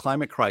causing a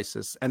climate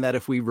crisis, and that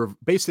if we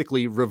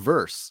basically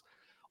reverse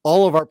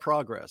all of our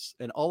progress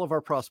and all of our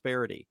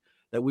prosperity,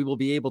 that we will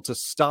be able to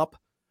stop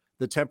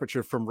the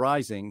temperature from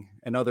rising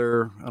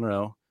another, I don't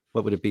know,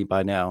 what would it be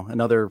by now?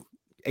 Another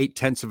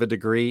 0.8 of a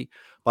degree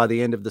by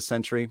the end of the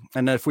century.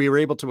 And if we were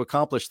able to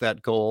accomplish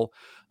that goal,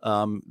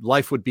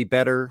 life would be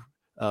better.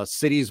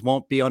 Cities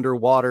won't be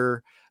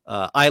underwater.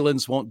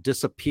 Islands won't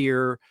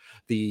disappear.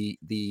 The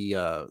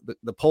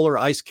polar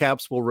ice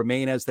caps will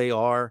remain as they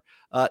are.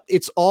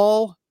 It's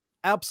all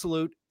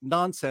absolute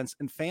nonsense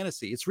and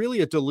fantasy. It's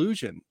really a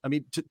delusion. I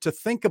mean, to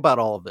think about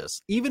all of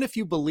this, even if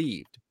you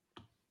believed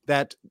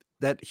that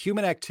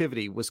human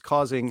activity was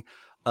causing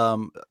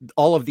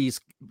all of these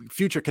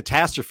future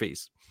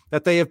catastrophes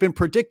that they have been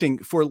predicting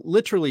for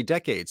literally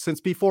decades, since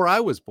before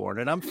I was born,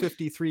 and I'm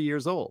 53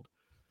 years old.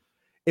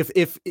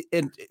 If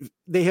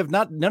they have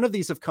not, none of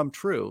these have come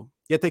true,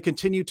 yet they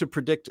continue to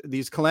predict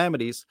these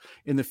calamities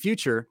in the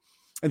future.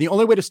 And the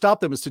only way to stop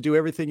them is to do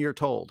everything you're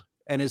told,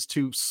 and is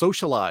to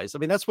socialize. I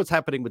mean, that's what's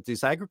happening with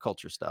this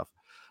agriculture stuff.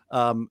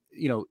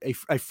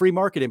 A free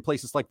market in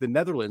places like the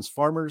Netherlands,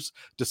 farmers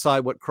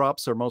decide what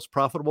crops are most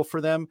profitable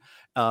for them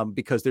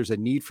because there's a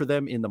need for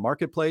them in the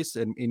marketplace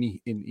and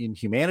in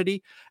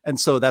humanity. And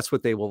so that's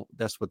what they will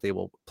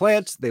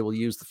plant. They will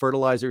use the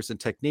fertilizers and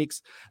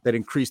techniques that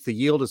increase the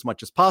yield as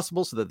much as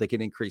possible so that they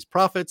can increase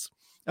profits.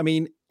 I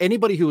mean,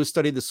 anybody who has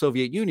studied the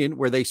Soviet Union,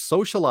 where they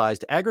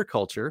socialized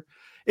agriculture,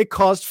 it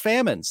caused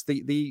famines.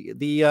 The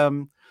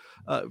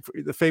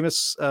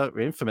famous,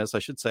 infamous, I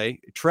should say,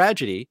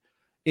 tragedy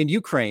in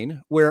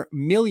Ukraine, where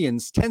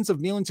tens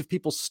of millions of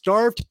people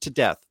starved to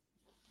death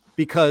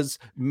because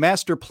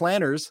master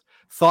planners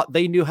thought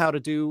they knew how to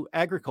do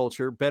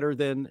agriculture better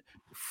than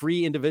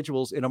free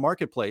individuals in a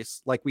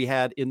marketplace like we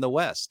had in the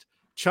West.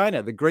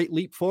 China, the great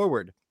leap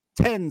forward,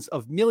 tens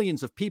of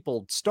millions of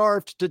people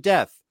starved to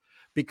death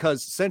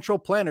because central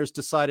planners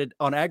decided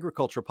on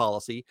agriculture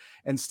policy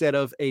instead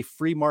of a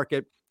free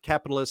market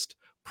capitalist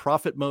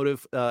profit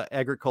motive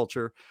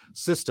agriculture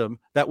system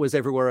that was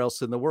everywhere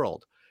else in the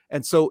world.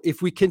 And so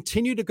if we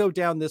continue to go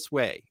down this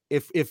way,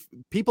 if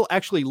people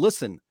actually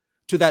listen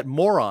to that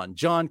moron,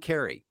 John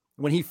Kerry,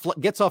 when he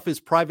gets off his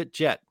private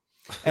jet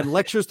and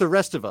lectures the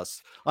rest of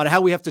us on how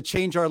we have to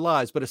change our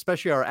lives, but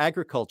especially our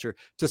agriculture,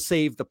 to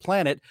save the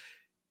planet,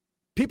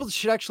 people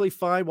should actually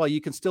find, while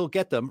you can still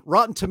get them,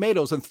 rotten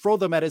tomatoes and throw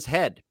them at his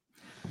head,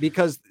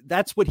 because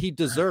that's what he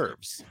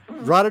deserves.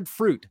 Rotted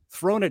fruit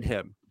thrown at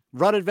him,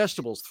 rotted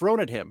vegetables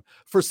thrown at him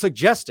for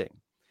suggesting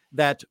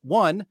that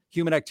one,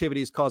 human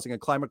activity is causing a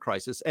climate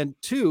crisis, and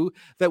two,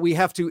 that we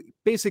have to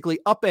basically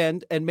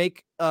upend and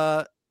make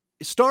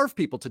starve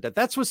people to death.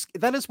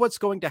 That is what's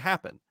going to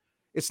happen.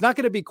 It's not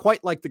going to be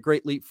quite like the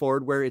Great Leap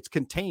Forward, where it's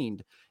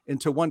contained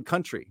into one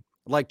country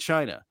like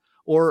China,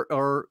 or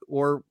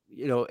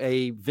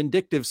a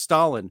vindictive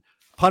Stalin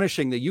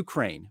punishing the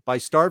Ukraine by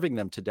starving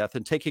them to death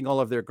and taking all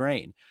of their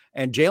grain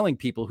and jailing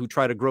people who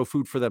try to grow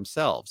food for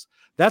themselves.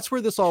 That's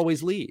where this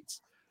always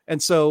leads.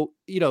 And so,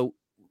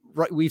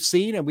 we've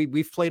seen, and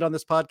we've played on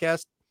this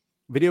podcast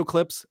video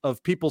clips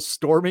of people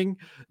storming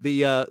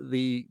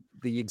the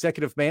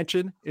executive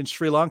mansion in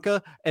Sri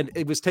Lanka, and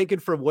it was taken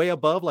from way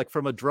above, like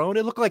from a drone.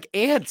 It looked like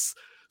ants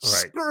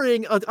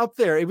scurrying up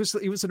there. It was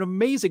an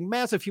amazing,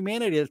 massive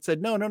humanity that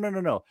said, no.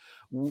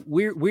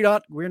 We're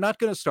not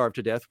going to starve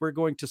to death. We're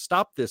going to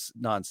stop this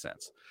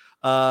nonsense.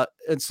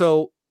 And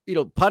so,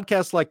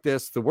 podcasts like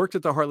this, the work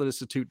that the Heartland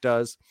Institute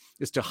does,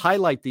 is to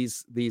highlight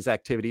these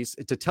activities,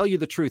 to tell you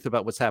the truth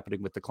about what's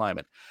happening with the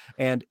climate.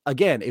 And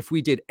again, if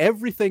we did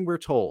everything we're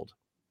told,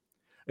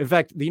 in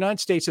fact, the United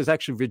States has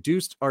actually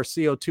reduced our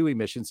CO2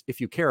 emissions. If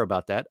you care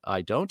about that,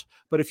 I don't.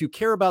 But if you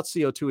care about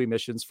CO2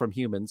 emissions from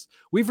humans,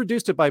 we've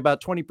reduced it by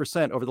about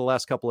 20% over the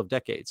last couple of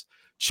decades.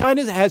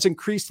 China has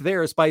increased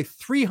theirs by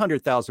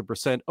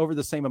 300,000% over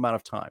the same amount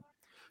of time.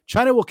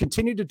 China will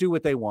continue to do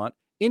what they want.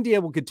 India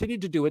will continue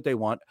to do what they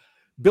want,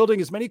 building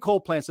as many coal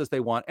plants as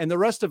they want. And the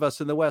rest of us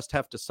in the West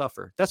have to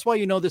suffer. That's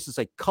why this is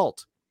a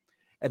cult.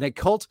 And a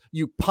cult,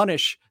 you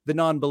punish the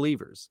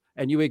non-believers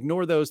and you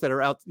ignore those that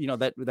are out,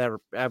 that are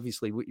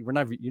obviously, you're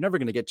never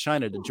going to get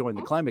China to join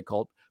the climate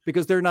cult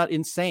because they're not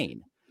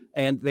insane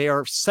and they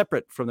are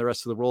separate from the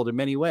rest of the world in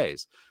many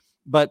ways.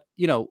 But,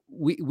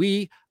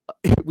 we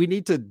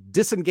need to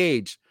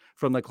disengage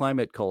from the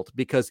climate cult,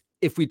 because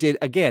if we did,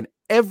 again,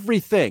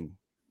 every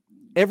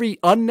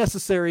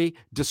unnecessary,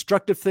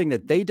 destructive thing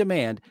that they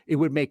demand, it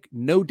would make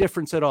no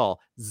difference at all.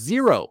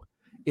 Zero.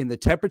 In the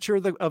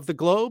temperature of the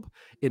globe,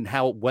 in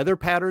how weather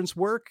patterns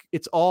work.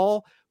 It's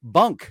all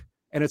bunk,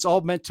 and it's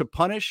all meant to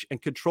punish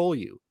and control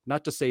you,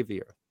 not to save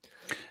the earth.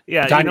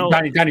 Yeah,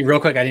 Donnie,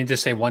 real quick, I need to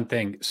say one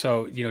thing.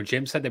 So,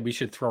 Jim said that we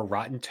should throw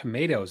rotten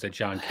tomatoes at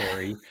John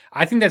Kerry.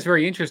 I think that's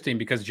very interesting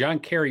because John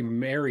Kerry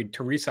married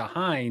Teresa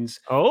Heinz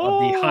of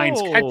the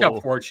Heinz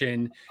ketchup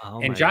fortune,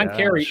 and John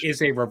Kerry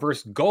is a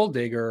reverse gold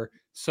digger.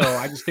 So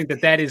I just think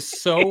that is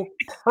so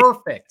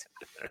perfect.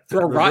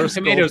 Throw rotten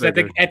tomatoes at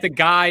the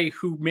guy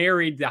who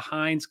married the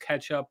Heinz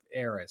ketchup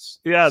heiress.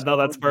 Yeah, so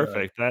that's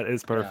perfect. That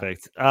is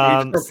perfect.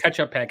 Yeah. Throw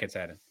ketchup packets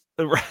at him.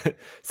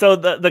 So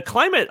the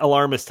climate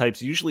alarmist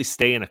types usually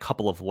stay in a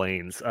couple of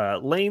lanes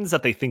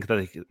that they think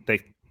that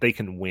they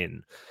can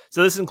win.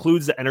 So this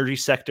includes the energy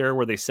sector,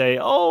 where they say,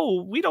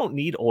 oh, we don't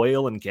need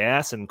oil and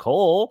gas and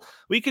coal.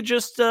 We could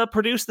just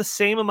produce the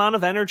same amount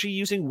of energy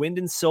using wind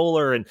and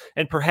solar. And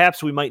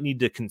perhaps we might need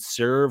to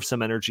conserve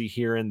some energy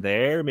here and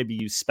there, maybe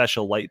use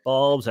special light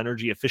bulbs,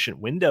 energy efficient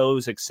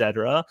windows,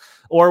 etc.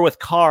 Or with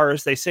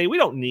cars, they say we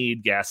don't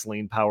need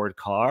gasoline powered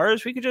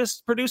cars. We could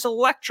just produce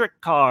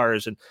electric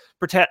cars, and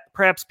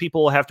perhaps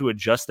people will have to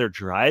adjust their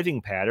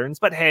driving patterns.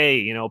 But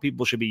hey,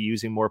 people should be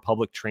using more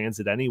public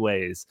transit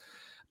anyways.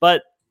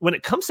 But when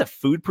it comes to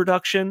food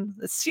production,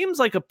 it seems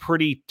like a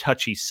pretty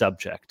touchy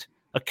subject.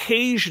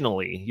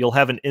 Occasionally, you'll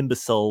have an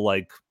imbecile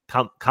like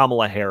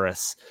Kamala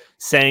Harris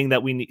saying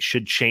that we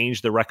should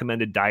change the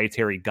recommended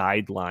dietary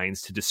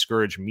guidelines to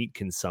discourage meat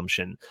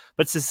consumption.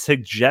 But to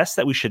suggest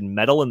that we should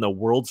meddle in the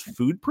world's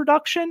food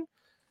production,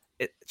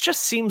 it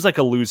just seems like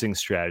a losing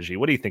strategy.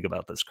 What do you think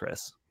about this,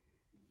 Chris?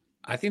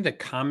 I think the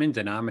common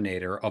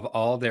denominator of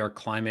all their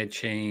climate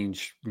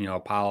change,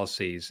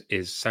 policies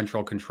is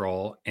central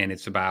control, and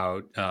it's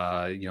about,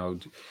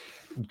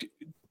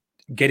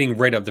 getting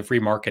rid of the free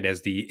market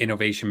as the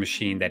innovation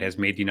machine that has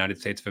made the United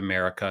States of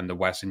America and the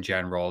West in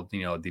general,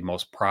 the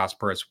most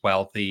prosperous,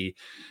 wealthy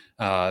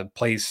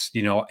place,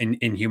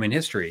 in human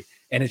history.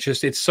 And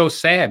it's so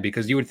sad,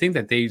 because you would think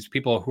that these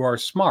people who are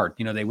smart,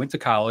 they went to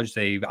college,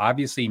 they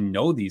obviously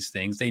know these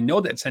things. They know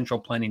that central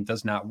planning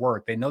does not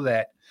work. They know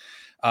that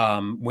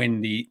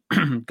when the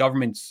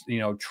government,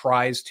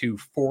 tries to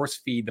force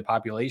feed the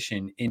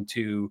population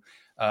into,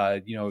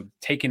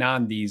 taking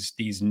on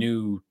these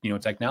new,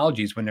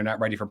 technologies when they're not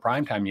ready for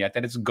prime time yet,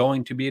 that it's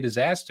going to be a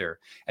disaster.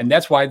 And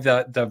that's why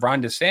the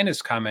Ron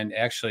DeSantis comment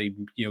actually,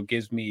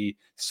 gives me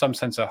some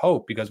sense of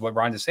hope, because what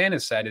Ron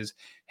DeSantis said is,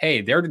 hey,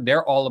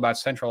 they're all about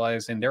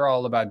centralizing. They're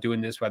all about doing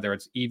this, whether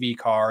it's EV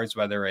cars,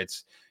 whether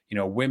it's,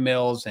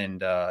 windmills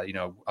and,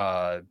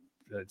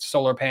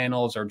 solar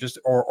panels,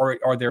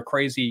 or their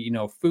crazy,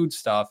 food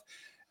stuff.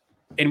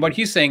 And what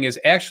he's saying is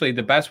actually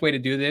the best way to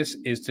do this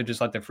is to just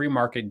let the free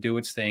market do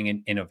its thing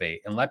and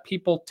innovate, and let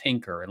people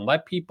tinker, and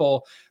let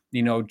people,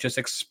 just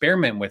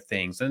experiment with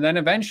things. And then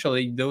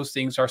eventually those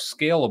things are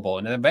scalable.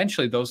 And then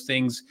eventually those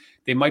things,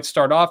 they might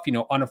start off,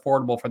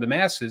 unaffordable for the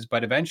masses,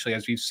 but eventually,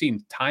 as we've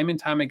seen time and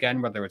time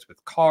again, whether it's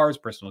with cars,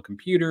 personal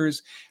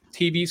computers,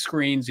 TV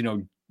screens,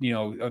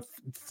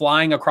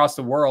 flying across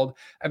the world,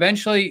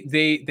 eventually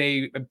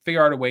they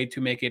figure out a way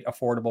to make it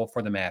affordable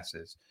for the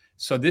masses.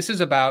 So this is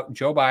about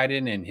Joe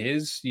Biden and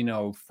his,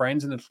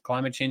 friends in the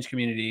climate change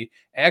community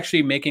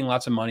actually making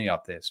lots of money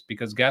off this.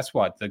 Because guess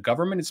what? The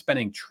government is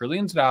spending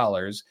trillions of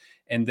dollars,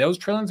 and those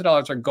trillions of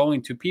dollars are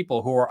going to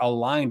people who are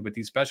aligned with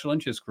these special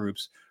interest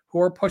groups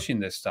who are pushing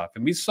this stuff.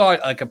 And we saw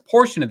like a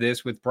portion of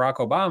this with Barack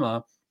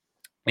Obama.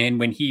 And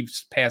when he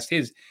passed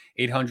his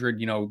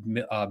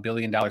 $800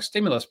 billion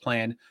stimulus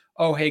plan,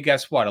 oh, hey,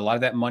 guess what? A lot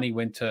of that money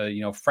went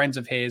to, friends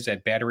of his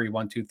at Battery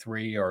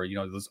 123 or,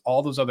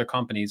 all those other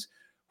companies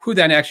who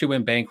then actually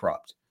went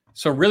bankrupt.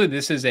 So really,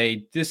 this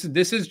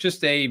is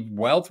just a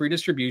wealth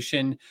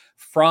redistribution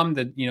from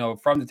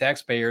the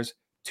taxpayers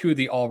to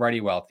the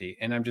already wealthy.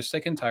 And I'm just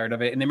sick and tired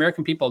of it. And the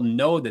American people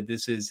know that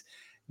this is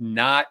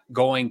not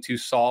going to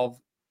solve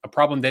a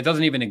problem that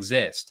doesn't even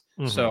exist.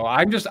 Mm-hmm. So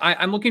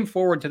I'm looking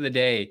forward to the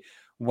day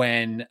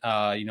when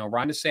Ron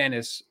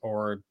DeSantis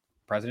or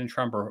President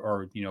Trump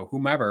or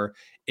whomever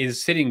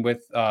is sitting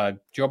with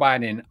Joe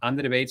Biden on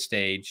the debate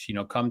stage,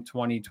 come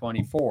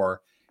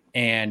 2024,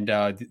 and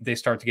they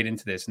start to get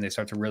into this and they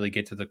start to really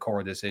get to the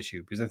core of this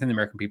issue, because I think the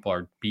American people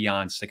are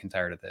beyond sick and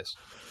tired of this.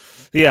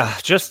 Yeah,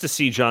 just to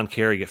see John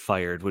Kerry get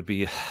fired would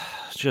be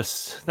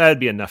that'd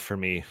be enough for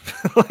me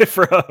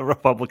for a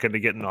Republican to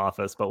get in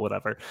office, but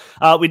whatever.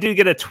 We did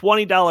get a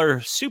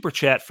 $20 super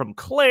chat from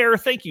Claire.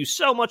 Thank you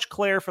so much,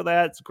 Claire, for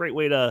that. It's a great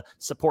way to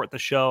support the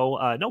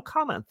show. No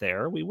comment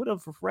there. We would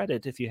have read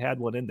it if you had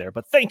one in there,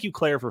 but thank you,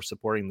 Claire, for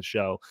supporting the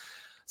show.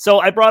 So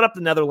I brought up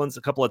the Netherlands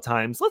a couple of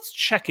times. Let's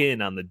check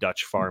in on the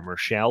Dutch farmer,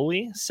 shall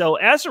we? So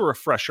as a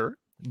refresher,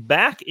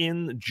 back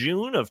in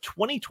June of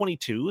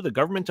 2022, the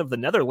government of the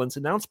Netherlands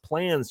announced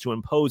plans to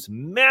impose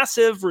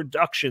massive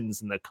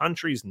reductions in the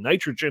country's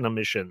nitrogen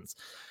emissions.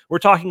 We're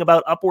talking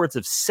about upwards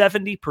of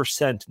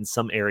 70% in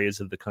some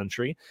areas of the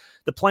country.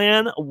 The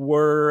plans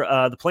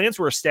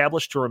were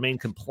established to remain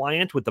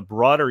compliant with the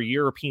broader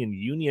European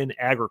Union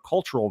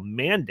agricultural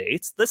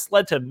mandates. This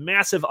led to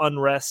massive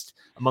unrest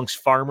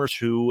amongst farmers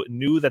who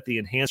knew that the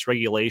enhanced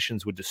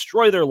regulations would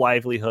destroy their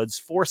livelihoods,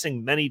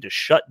 forcing many to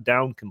shut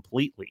down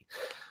completely.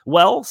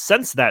 Well,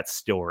 since that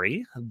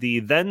story,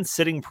 the then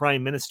sitting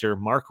Prime Minister,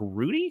 Mark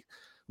Rutte,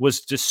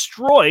 was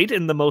destroyed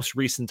in the most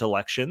recent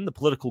election. The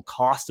political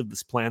cost of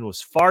this plan was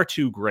far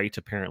too great,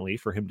 apparently,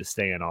 for him to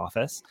stay in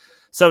office.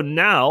 So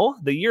now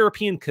the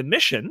European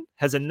Commission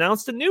has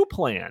announced a new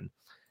plan,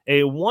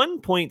 a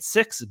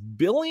 $1.6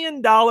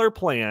 billion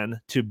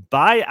plan to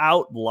buy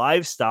out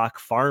livestock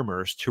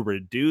farmers to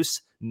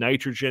reduce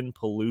nitrogen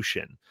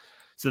pollution.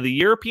 So the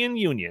European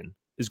Union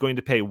is going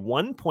to pay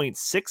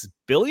 $1.6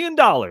 billion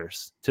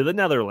to the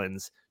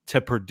Netherlands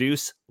to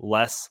produce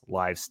less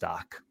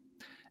livestock.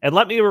 And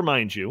let me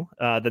remind you,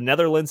 the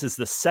Netherlands is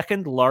the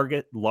second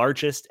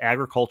largest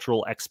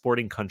agricultural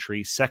exporting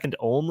country, second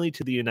only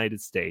to the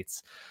United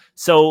States.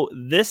 So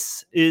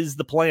this is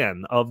the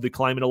plan of the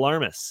climate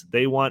alarmists.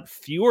 They want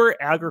fewer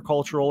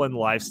agricultural and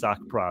livestock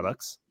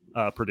products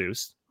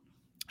produced.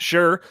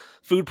 Sure,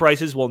 food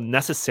prices will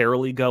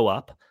necessarily go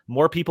up.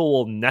 More people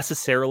will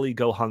necessarily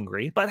go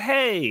hungry. But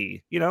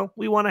hey,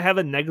 we want to have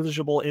a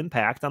negligible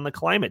impact on the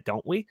climate,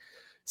 don't we?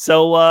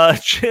 So,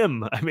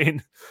 Jim, I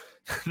mean,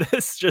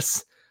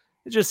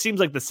 it just seems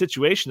like the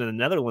situation in the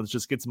Netherlands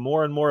just gets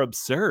more and more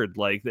absurd.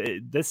 Like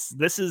this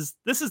is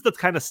the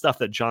kind of stuff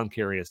that John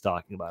Kerry is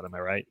talking about. Am I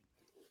right?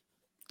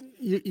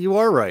 You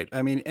are right.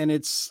 I mean, and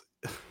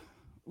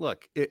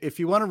look, if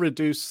you want to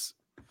reduce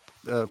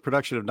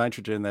production of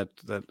nitrogen,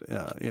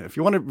 if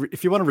you want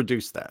to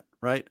reduce that,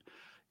 right,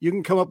 you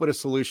can come up with a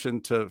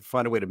solution to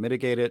find a way to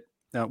mitigate it.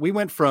 Now, we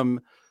went from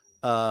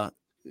the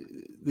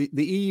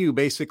EU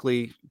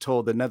basically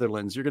told the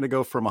Netherlands, you're going to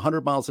go from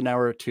 100 miles an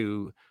hour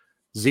to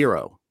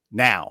 0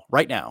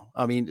 right now.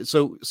 I mean,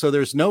 so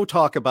there's no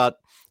talk about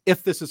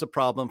if this is a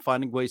problem,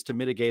 finding ways to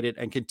mitigate it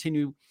and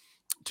continue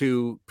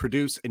to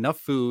produce enough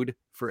food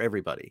for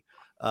everybody.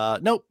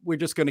 Nope, we're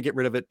just going to get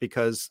rid of it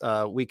because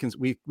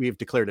we've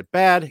declared it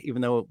bad,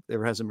 even though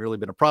there hasn't really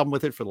been a problem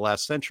with it for the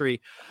last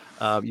century.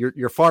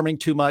 You're farming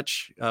too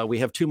much. We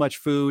have too much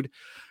food.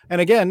 And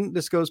again,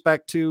 this goes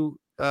back to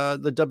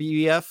the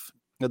WEF,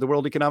 the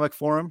World Economic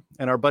Forum,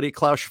 and our buddy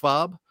Klaus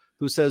Schwab,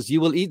 who says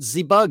you will eat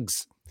the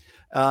bugs.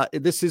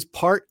 This is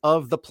part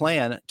of the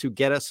plan to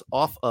get us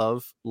off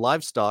of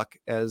livestock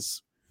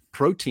as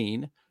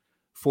protein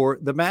for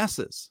the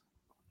masses.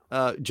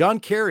 John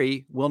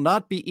Kerry will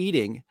not be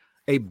eating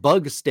a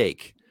bug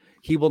steak.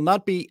 He will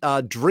not be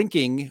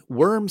drinking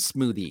worm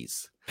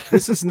smoothies.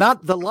 This is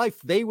not the life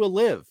they will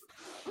live,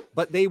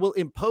 but they will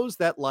impose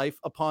that life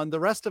upon the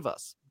rest of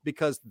us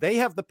because they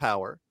have the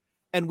power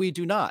and we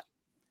do not.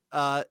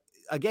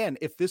 Again,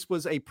 if this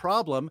was a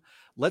problem,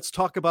 let's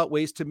talk about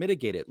ways to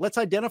mitigate it. Let's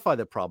identify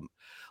the problem.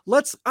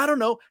 Let's,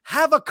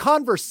 have a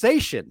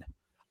conversation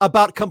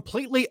about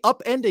completely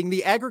upending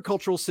the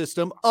agricultural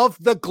system of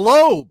the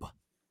globe.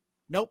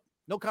 Nope,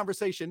 no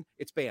conversation.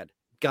 It's banned.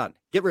 Gone.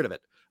 Get rid of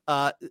it.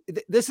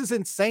 This is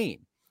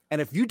insane.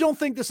 And if you don't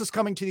think this is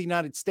coming to the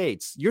United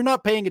States, you're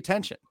not paying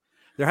attention.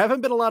 There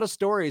haven't been a lot of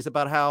stories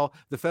about how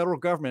the federal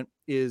government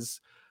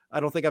is, I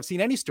don't think I've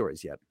seen any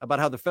stories yet about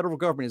how the federal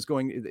government is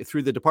going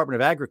through the Department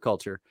of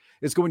Agriculture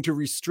is going to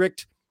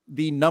restrict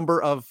the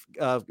number of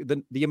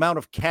the amount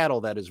of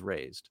cattle that is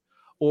raised,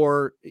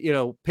 or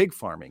pig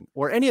farming,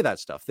 or any of that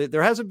stuff.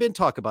 There hasn't been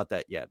talk about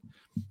that yet.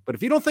 But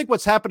if you don't think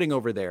what's happening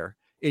over there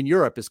in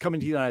Europe is coming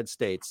to the United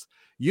States,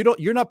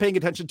 you're not paying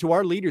attention to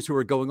our leaders who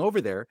are going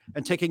over there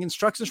and taking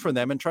instructions from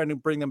them and trying to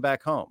bring them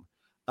back home.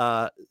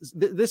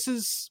 This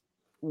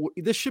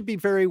should be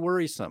very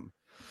worrisome.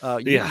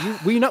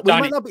 We might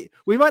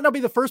not be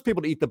the first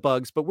people to eat the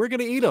bugs, but we're going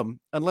to eat them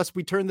unless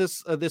we turn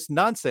this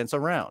nonsense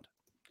around.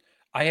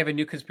 I have a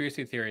new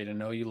conspiracy theory. I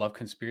know you love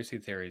conspiracy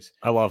theories.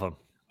 I love them.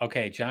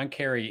 Okay, John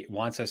Kerry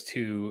wants us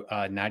to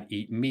not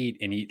eat meat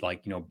and eat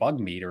bug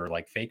meat or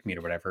fake meat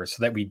or whatever, so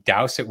that we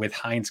douse it with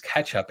Heinz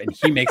ketchup, and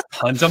he makes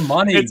tons of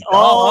money. It's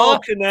all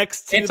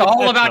connects to. It's all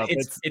ketchup. About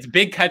it's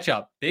big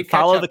ketchup.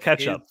 Follow the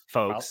ketchup,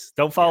 folks.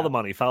 Don't follow the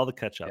money. Follow the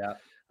ketchup.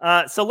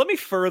 Yeah. So let me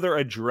further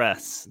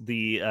address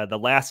the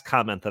last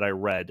comment that I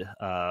read,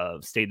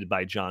 stated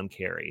by John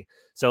Kerry.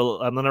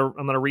 So I'm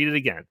gonna read it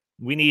again.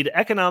 We need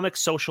economic,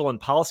 social, and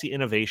policy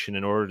innovation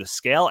in order to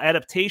scale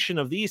adaptation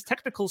of these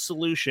technical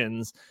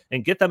solutions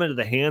and get them into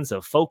the hands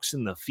of folks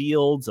in the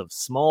fields, of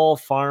small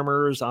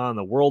farmers on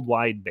a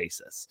worldwide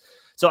basis.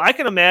 So I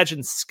can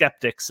imagine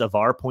skeptics of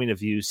our point of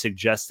view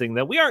suggesting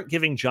that we aren't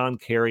giving John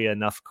Kerry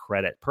enough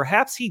credit.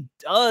 Perhaps he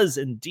does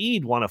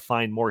indeed want to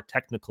find more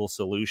technical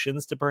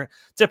solutions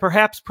to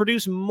perhaps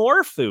produce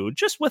more food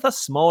just with a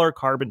smaller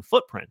carbon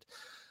footprint.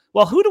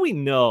 Well, who do we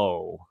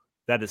know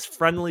that is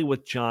friendly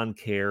with John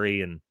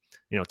Kerry and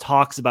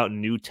talks about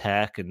new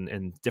tech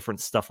and different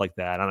stuff like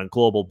that on a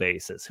global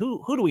basis?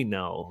 Who do we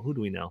know?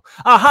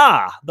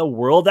 Aha! The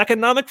World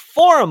Economic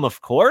Forum,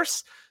 of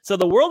course. So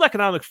the World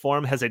Economic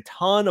Forum has a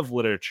ton of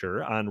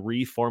literature on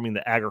reforming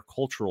the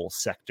agricultural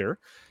sector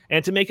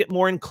and to make it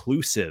more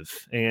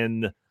inclusive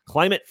and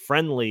climate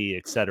friendly,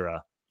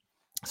 etc.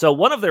 So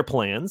one of their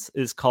plans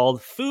is called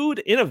Food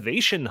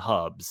Innovation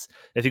Hubs.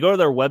 If you go to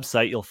their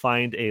website, you'll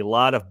find a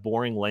lot of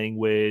boring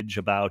language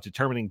about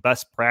determining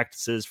best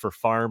practices for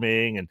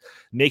farming and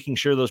making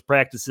sure those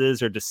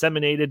practices are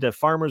disseminated to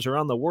farmers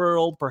around the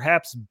world,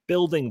 perhaps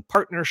building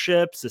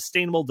partnerships,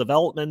 sustainable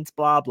development,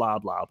 blah, blah,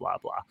 blah, blah,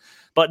 blah.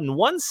 But in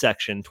one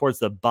section towards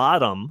the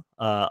bottom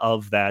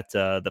of that,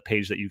 the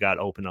page that you got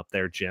open up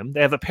there, Jim,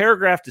 they have a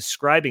paragraph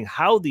describing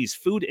how these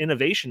food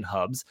innovation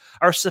hubs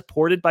are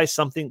supported by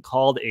something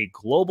called a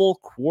Global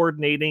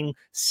Coordinating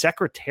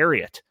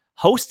Secretariat,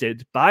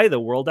 hosted by the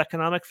World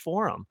Economic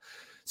Forum.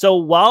 So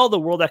while the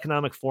World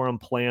Economic Forum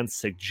plans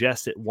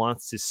suggest it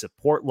wants to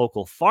support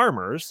local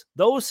farmers,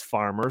 those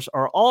farmers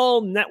are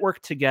all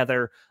networked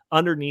together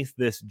underneath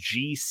this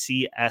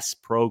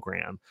GCS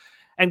program.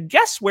 And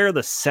guess where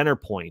the center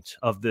point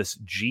of this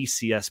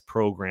GCS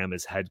program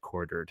is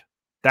headquartered?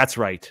 That's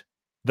right,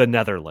 the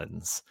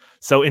Netherlands.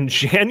 So in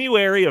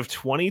January of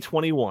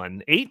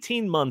 2021,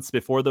 18 months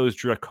before those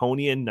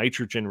draconian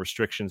nitrogen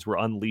restrictions were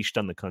unleashed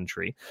on the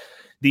country,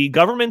 the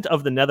government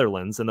of the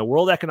Netherlands and the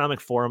World Economic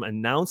Forum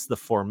announced the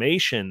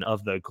formation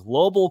of the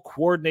Global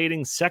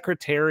Coordinating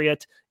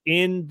Secretariat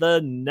in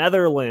the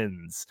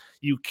Netherlands.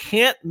 You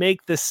can't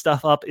make this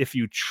stuff up if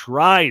you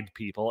tried,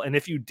 people. And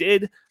if you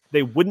did,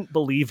 they wouldn't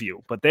believe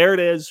you. But there it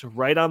is,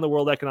 right on the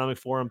World Economic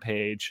Forum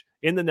page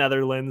in the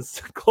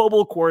Netherlands,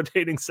 Global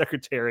Coordinating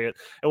Secretariat.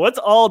 And what's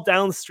all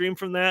downstream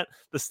from that?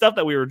 The stuff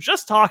that we were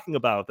just talking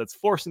about that's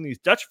forcing these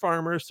Dutch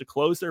farmers to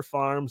close their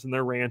farms and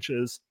their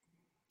ranches.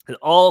 It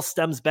all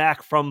stems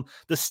back from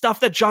the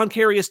stuff that John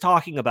Kerry is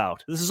talking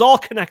about. This is all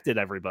connected,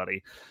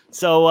 everybody.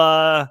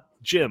 So,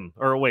 Jim,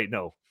 or wait,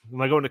 no.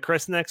 Am I going to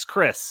Chris next?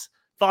 Chris,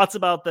 thoughts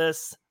about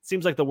this?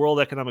 Seems like the World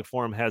Economic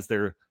Forum has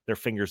their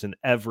fingers in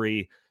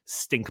every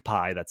stink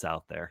pie that's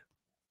out there.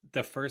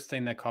 The first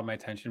thing that caught my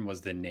attention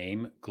was the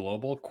name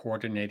Global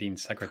Coordinating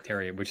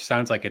Secretariat, which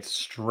sounds like it's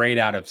straight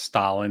out of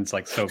Stalin's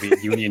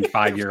Soviet Union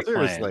 5-year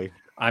plan.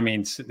 I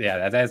mean,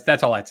 yeah,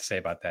 that's all I have to say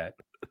about that.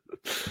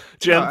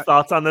 Jim,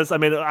 thoughts on this? I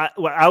mean,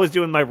 I was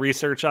doing my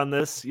research on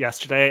this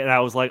yesterday, and I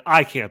was like,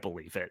 I can't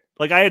believe it.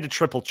 I had to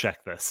triple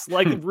check this.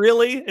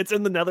 Really? It's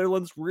in the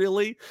Netherlands?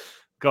 Really?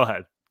 Go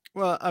ahead.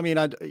 Well, I mean,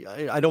 I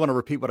don't want to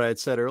repeat what I had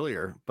said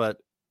earlier, but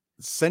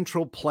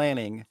central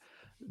planning,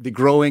 the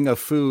growing of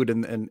food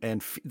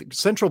and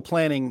central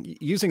planning,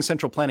 using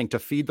central planning to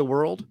feed the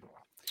world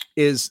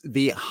is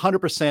the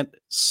 100%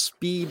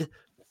 speed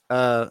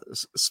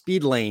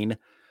lane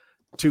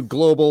to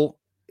global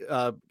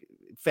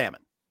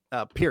famine,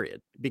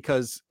 period.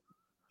 Because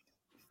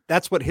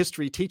that's what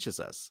history teaches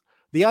us.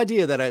 The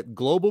idea that a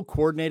global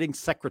coordinating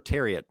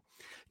secretariat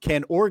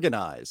can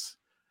organize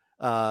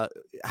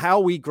how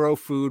we grow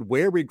food,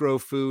 where we grow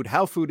food,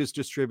 how food is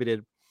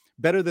distributed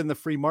better than the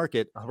free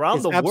market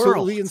around the world.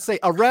 Absolutely insane.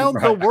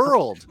 Around the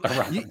world.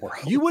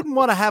 You wouldn't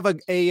want to have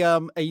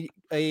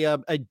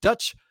a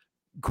Dutch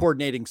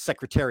coordinating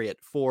secretariat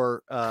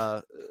for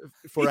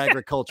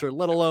agriculture,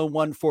 let alone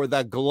one for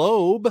the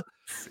globe.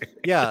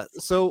 Yeah.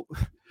 So,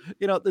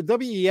 the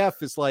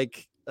WEF is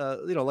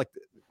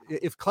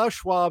if Klaus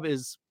Schwab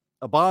is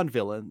a Bond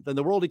villain, then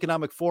the World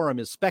Economic Forum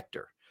is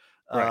Spectre.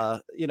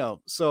 Right.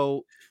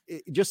 So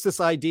just this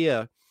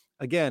idea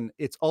again,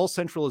 it's all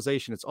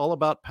centralization. It's all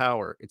about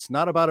power. It's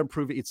not about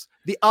improving. It's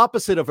the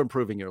opposite of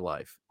improving your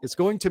life. It's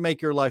going to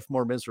make your life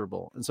more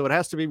miserable. And so it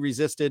has to be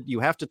resisted. You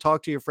have to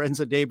talk to your friends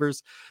and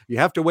neighbors. You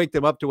have to wake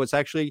them up to what's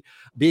actually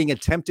being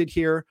attempted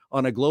here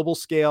on a global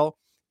scale.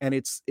 And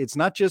it's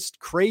not just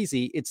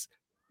crazy. It's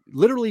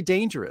literally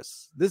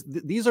dangerous.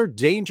 These are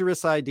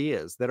dangerous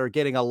ideas that are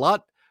getting a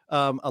lot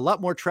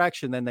more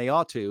traction than they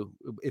ought to.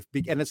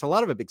 And it's a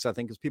lot of it because I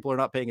think because people are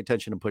not paying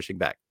attention and pushing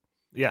back.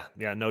 Yeah,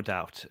 no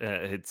doubt.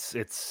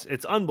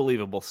 It's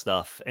unbelievable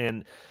stuff.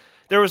 And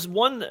there was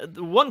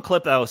one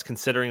clip that I was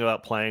considering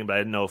about playing, but I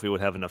didn't know if we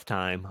would have enough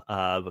time.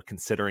 But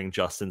considering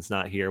Justin's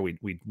not here,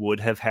 we would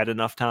have had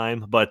enough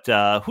time. But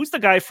who's the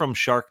guy from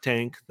Shark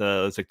Tank?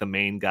 It's like the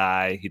main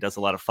guy. He does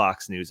a lot of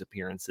Fox News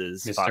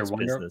appearances.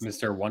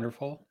 Mr.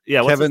 Wonderful.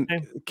 Yeah, what's his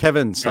name?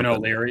 Kevin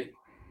O'Leary.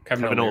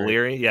 Kevin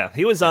O'Leary. Yeah,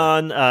 he was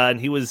on,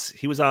 and he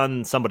was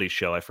on somebody's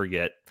show. I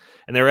forget.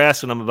 And they were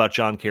asking him about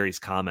John Kerry's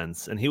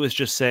comments, and he was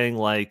just saying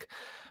like,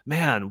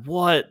 man,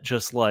 what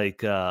just like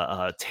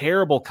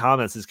terrible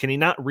comments. Can he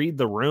not read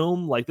the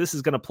room? Like, this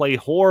is going to play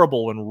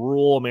horrible in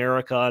rural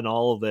America and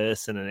all of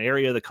this in an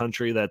area of the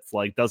country that's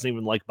like doesn't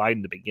even like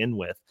Biden to begin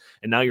with.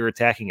 And now you're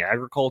attacking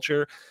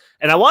agriculture.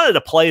 And I wanted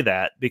to play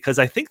that because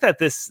I think that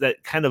that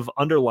kind of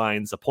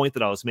underlines a point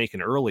that I was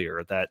making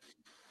earlier that,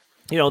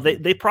 you know,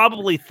 they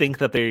probably think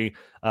that they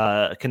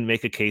can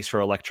make a case for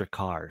electric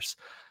cars.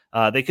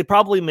 They could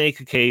probably make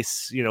a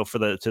case, you know,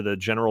 to the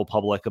general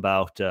public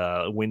about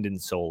wind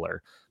and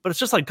solar. But it's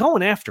just like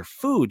going after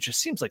food just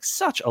seems like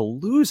such a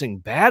losing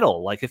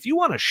battle. Like if you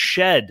want to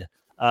shed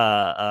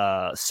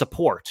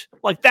support,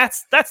 like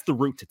that's the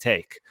route to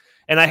take.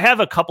 And I have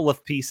a couple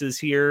of pieces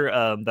here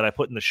that I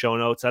put in the show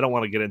notes. I don't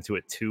want to get into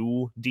it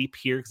too deep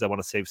here because I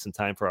want to save some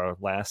time for our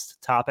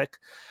last topic.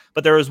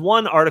 But there was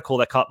one article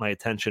that caught my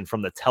attention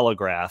from the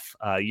Telegraph.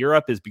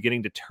 Europe is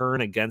beginning to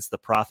turn against the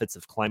profits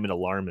of climate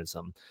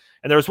alarmism.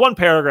 And there was one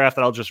paragraph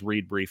that I'll just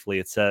read briefly.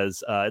 It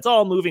says, it's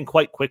all moving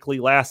quite quickly.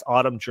 Last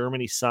autumn,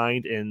 Germany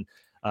signed an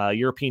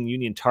European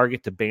Union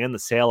target to ban the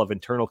sale of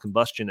internal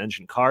combustion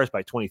engine cars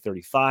by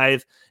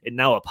 2035. It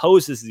now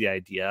opposes the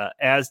idea,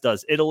 as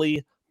does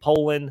Italy,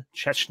 Poland,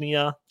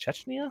 Chechnya? I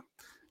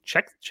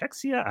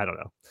don't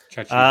know.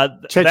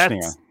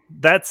 Chechnya.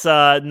 That's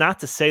not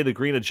to say the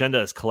green agenda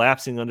is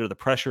collapsing under the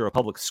pressure of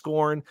public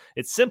scorn.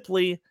 It's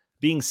simply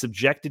being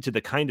subjected to the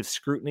kind of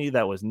scrutiny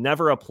that was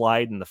never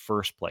applied in the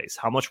first place.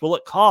 How much will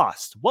it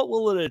cost? What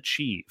will it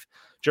achieve?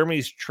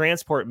 Germany's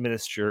transport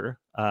minister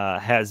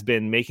has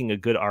been making a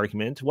good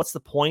argument. What's the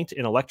point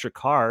in electric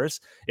cars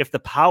if the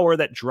power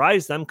that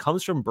drives them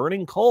comes from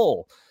burning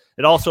coal?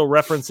 It also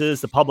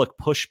references the public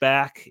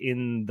pushback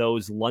in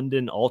those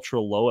London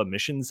ultra-low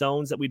emission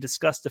zones that we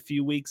discussed a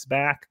few weeks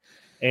back.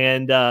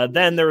 And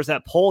then there was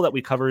that poll that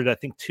we covered, I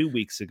think, 2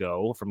 weeks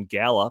ago from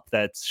Gallup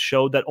that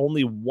showed that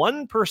only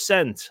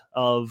 1%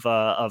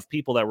 of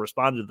people that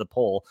responded to the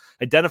poll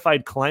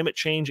identified climate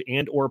change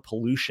and or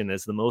pollution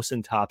as the most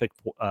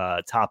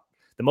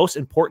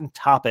important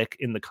topic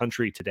in the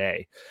country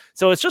today.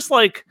 So it's just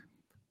like,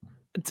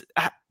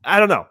 I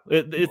don't know.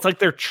 It's like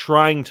they're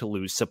trying to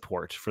lose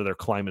support for their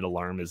climate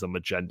alarmism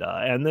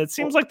agenda, and it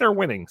seems like they're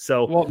winning.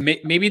 So, well,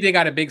 maybe they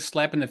got a big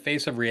slap in the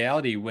face of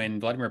reality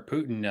when Vladimir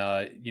Putin,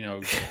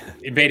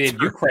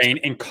 invaded Ukraine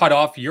and cut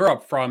off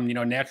Europe from,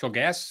 natural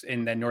gas,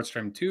 and then Nord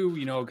Stream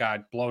 2,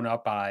 got blown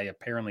up by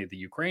apparently the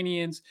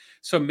Ukrainians.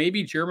 So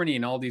maybe Germany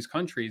and all these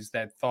countries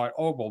that thought,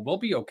 oh, well, we'll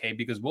be okay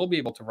because we'll be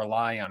able to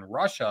rely on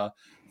Russia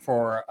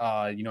for,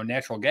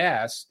 natural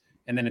gas,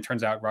 and then it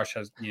turns out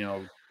Russia's,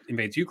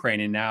 invades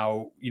Ukraine, and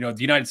now the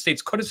United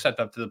States could have stepped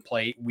up to the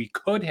plate. We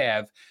could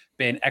have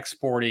been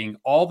exporting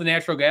all the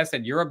natural gas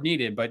that Europe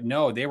needed, but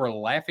no, they were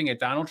laughing at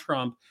Donald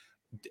Trump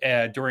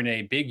during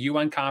a big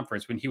UN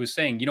conference when he was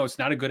saying, it's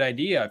not a good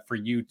idea for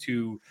you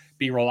to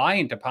be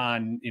reliant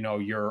upon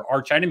your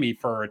arch enemy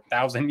for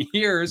 1,000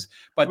 years,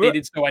 but they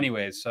did so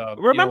anyways. So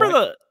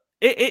remember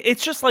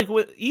it's just like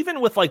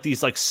even with like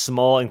these like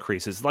small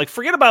increases, like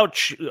forget about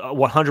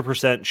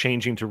 100%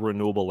 changing to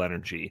renewable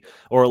energy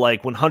or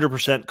like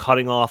 100%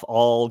 cutting off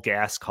all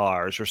gas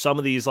cars or some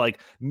of these like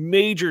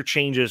major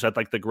changes that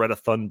like the Greta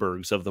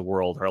Thunbergs of the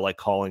world are like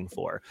calling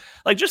for.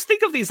 Like just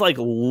think of these like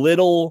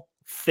little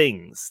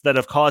things that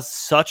have caused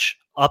such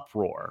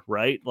uproar,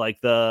 right? Like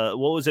what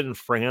was it in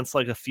France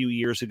like a few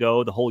years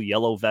ago? The whole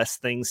yellow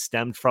vest thing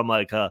stemmed from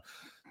like a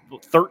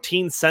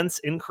 13 cents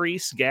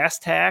increase gas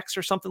tax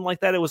or something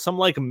like that. It was some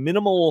like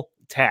minimal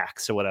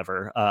tax or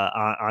whatever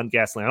on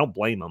gasoline. I don't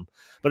blame them,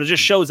 but it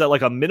just shows that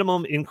like a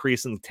minimum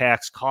increase in the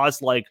tax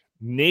caused like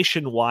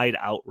nationwide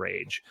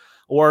outrage.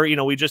 Or,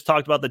 we just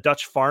talked about the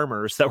Dutch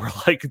farmers that were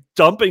like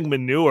dumping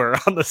manure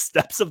on the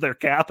steps of their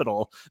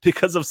capital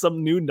because of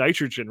some new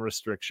nitrogen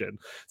restriction.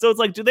 So it's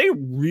like, do they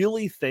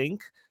really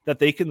think that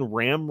they can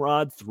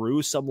ramrod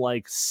through some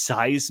like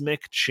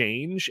seismic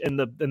change and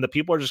the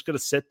people are just going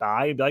to sit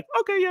by and be like,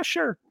 okay, yeah,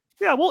 sure.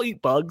 Yeah, we'll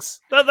eat bugs.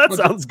 That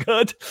sounds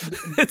good.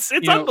 It's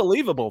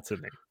unbelievable to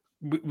me.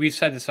 we've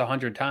said this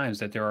 100 times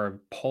that there are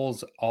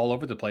polls all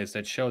over the place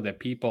that show that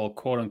people,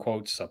 quote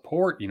unquote,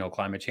 support,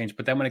 climate change.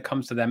 But then when it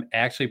comes to them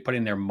actually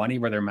putting their money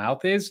where their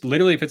mouth is,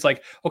 literally, if it's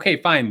like,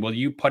 okay, fine, will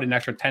you put an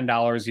extra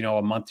 $10,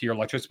 a month to your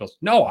electricity bills?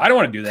 No, I don't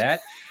want to do that.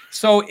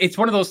 So it's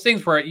one of those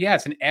things where, yeah,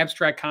 it's an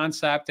abstract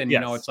concept. And,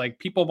 it's like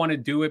people want to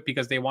do it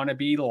because they want to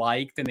be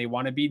liked and they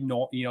want to be,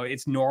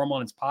 it's normal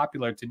and it's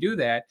popular to do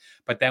that.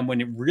 But then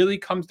when it really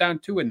comes down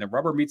to it and the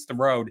rubber meets the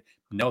road,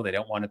 no, they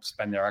don't want to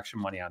spend their extra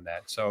money on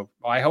that. So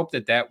I hope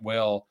that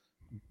will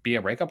be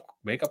a wake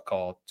up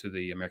call to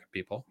the American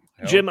people.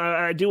 Jim,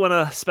 I do want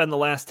to spend the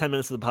last 10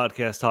 minutes of the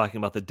podcast talking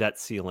about the debt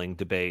ceiling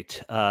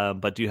debate.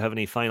 But do you have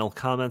any final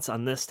comments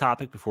on this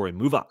topic before we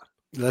move on?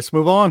 Let's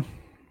move on.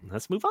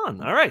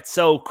 All right.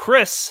 So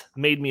Chris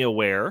made me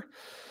aware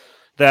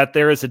that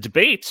there is a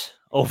debate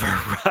over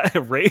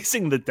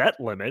raising the debt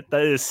limit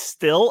that is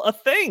still a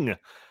thing.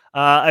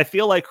 I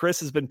feel like Chris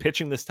has been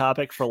pitching this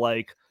topic for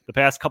like the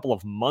past couple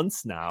of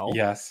months now.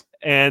 Yes.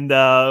 And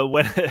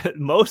when it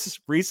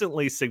most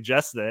recently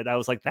suggested it, I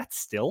was like, that's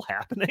still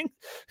happening?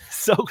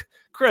 So,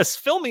 Chris,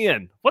 fill me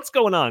in. What's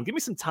going on? Give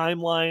me some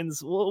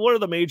timelines. What are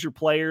the major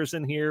players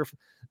in here?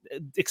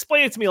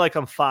 Explain it to me like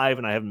I'm 5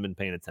 and I haven't been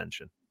paying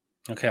attention.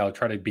 Okay, I'll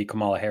try to beat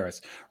Kamala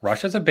Harris.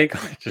 Russia's a big...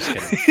 Just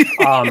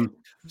kidding.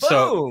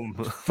 Boom.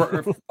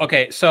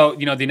 So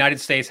the United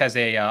States has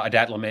a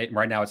debt limit.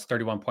 Right now it's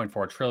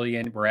 31.4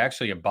 trillion. We're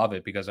actually above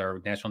it because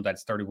our national debt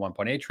is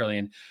 31.8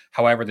 trillion.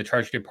 However, the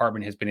Treasury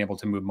Department has been able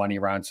to move money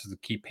around to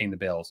keep paying the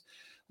bills.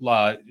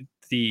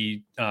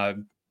 The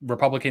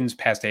Republicans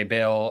passed a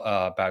bill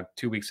about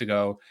 2 weeks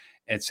ago.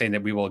 It's saying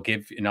that we will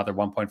give another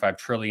 1.5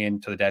 trillion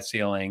to the debt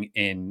ceiling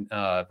in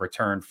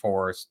return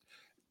for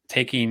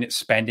taking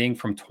spending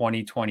from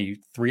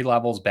 2023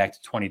 levels back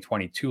to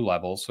 2022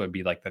 levels. So it'd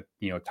be like the,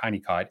 tiny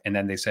cut. And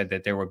then they said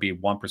that there would be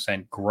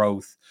 1%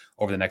 growth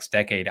over the next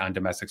decade on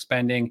domestic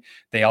spending.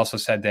 They also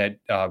said that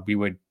we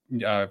would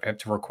have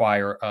to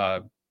require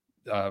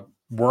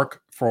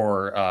work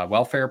for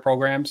welfare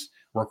programs,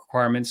 work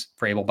requirements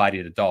for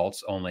able-bodied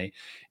adults only,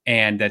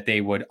 and that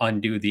they would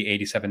undo the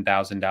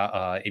 87,000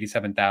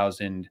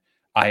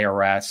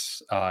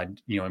 IRS,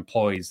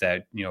 employees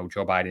that,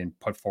 Joe Biden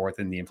put forth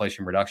in the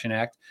Inflation Reduction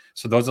Act.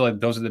 So those are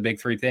the big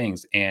 3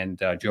 things. And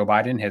Joe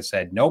Biden has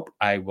said, nope,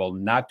 I will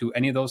not do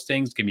any of those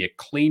things. Give me a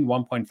clean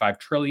 1.5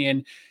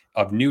 trillion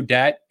of new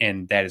debt.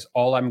 And that is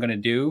all I'm going to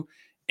do.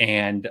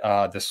 And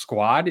the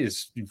squad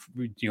is,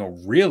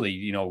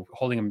 really,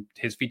 holding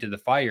his feet to the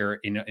fire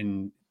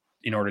in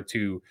order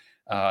to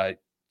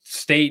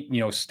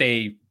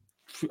stay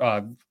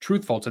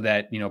truthful to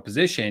that,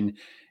 position.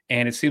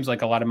 And it seems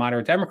like a lot of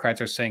moderate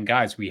Democrats are saying,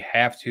 guys, we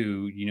have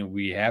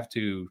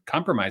to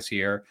compromise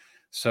here.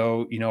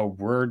 So,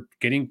 we're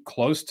getting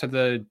close to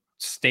the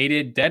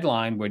stated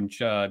deadline when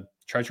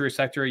Treasury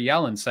Secretary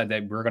Yellen said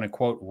that we're going to,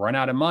 quote, run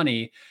out of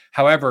money.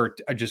 However,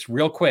 just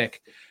real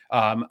quick,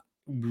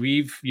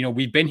 we've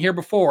been here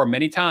before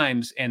many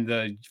times, and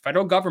the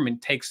federal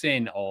government takes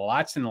in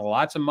lots and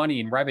lots of money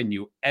in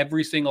revenue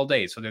every single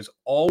day. So there's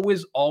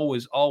always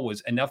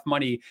enough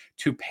money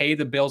to pay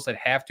the bills that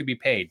have to be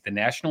paid.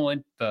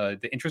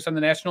 The interest on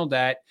the national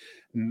debt,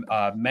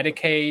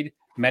 Medicaid,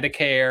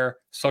 Medicare,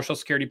 Social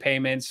Security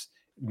payments,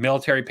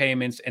 military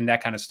payments, and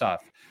that kind of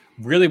stuff.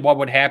 Really, what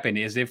would happen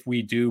is if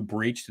we do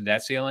breach the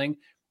debt ceiling,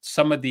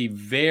 some of the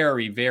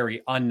very,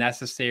 very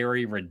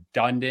unnecessary,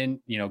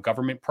 redundant,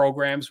 government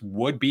programs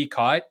would be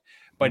cut,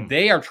 but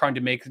they are trying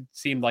to make it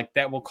seem like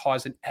that will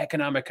cause an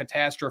economic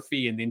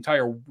catastrophe and the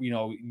entire,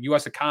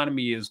 U.S.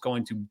 economy is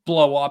going to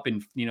blow up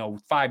in,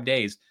 5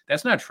 days.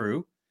 That's not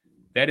true.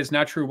 That is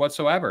not true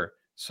whatsoever.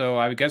 So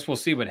I guess we'll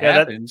see what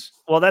happens.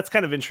 That's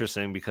kind of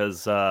interesting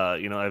because,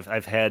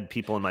 I've had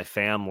people in my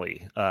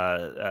family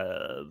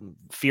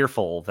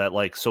fearful that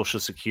like Social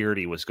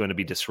Security was going to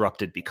be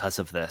disrupted because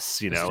of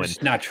this, It's and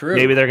just not true.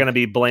 Maybe they're going to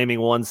be blaming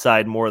one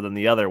side more than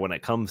the other when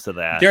it comes to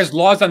that. There's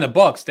laws on the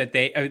books that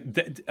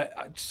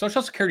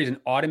Social Security is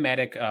an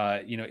automatic,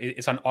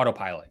 it's on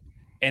autopilot.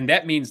 And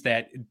that means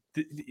that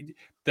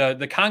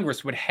the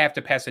Congress would have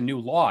to pass a new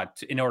law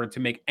in order to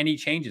make any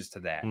changes to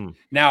that.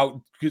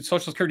 Now, Social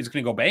Security is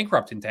going to go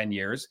bankrupt in 10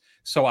 years.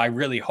 So I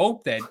really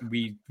hope that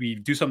we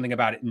do something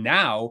about it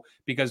now,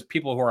 because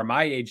people who are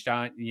my age,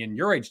 Donnie, and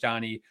your age,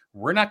 Donnie,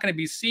 we're not going to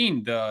be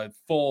seeing the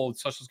full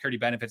Social Security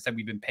benefits that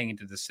we've been paying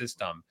into the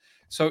system.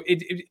 So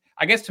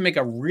I guess to make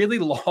a really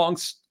long,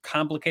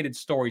 complicated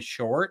story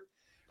short,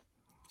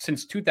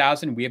 since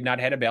 2000, we have not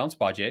had a balanced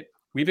budget.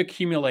 We've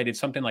accumulated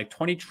something like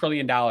 $20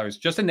 trillion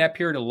just in that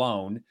period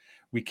alone.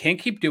 We can't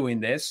keep doing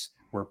this.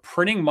 We're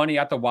printing money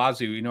out the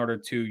wazoo in order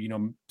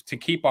to, to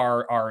keep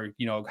our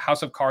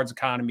house of cards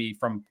economy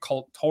from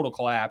total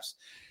collapse.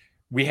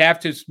 We have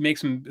to make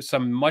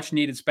some much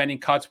needed spending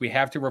cuts. We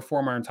have to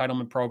reform our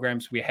entitlement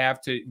programs. We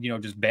have to,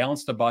 just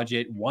balance the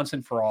budget once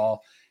and for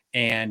all.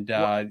 And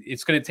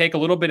it's going to take a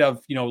little bit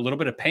of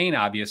pain,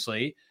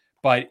 obviously.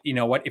 But you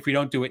know what? If we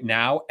don't do it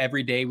now,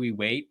 every day we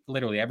wait,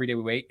 literally every day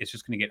we wait, it's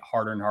just going to get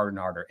harder and harder and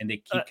harder. And they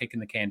keep kicking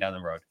the can down the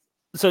road.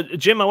 So,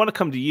 Jim, I want to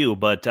come to you,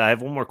 but I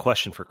have one more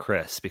question for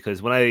Chris,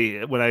 because when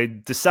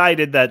I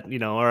decided that,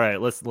 all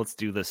right, let's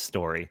do this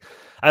story,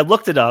 I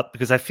looked it up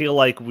because I feel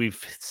like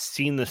we've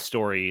seen this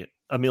story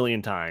a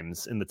million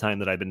times in the time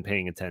that I've been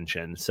paying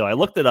attention. So I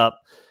looked it up,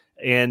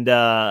 and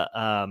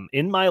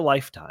in my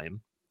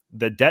lifetime,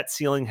 the debt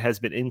ceiling has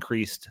been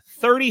increased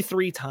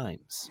 33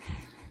 times.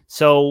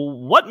 So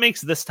what makes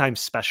this time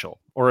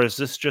special? Or is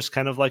this just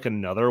kind of like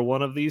another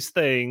one of these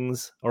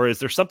things? Or is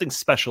there something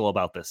special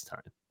about this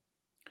time?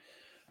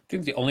 I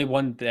think the only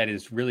one that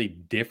is really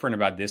different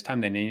about this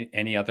time than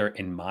any other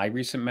in my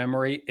recent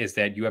memory is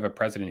that you have a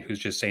president who's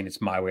just saying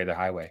it's my way or the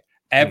highway.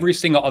 Every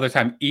single other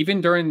time,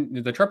 even during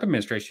the Trump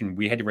administration,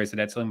 we had to raise the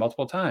debt ceiling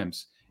multiple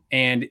times.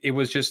 And it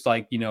was just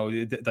like,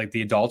 like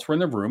the adults were in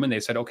the room and they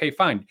said, okay,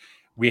 fine,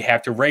 we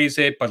have to raise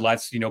it, but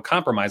let's,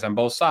 compromise on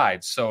both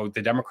sides. So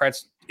the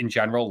Democrats in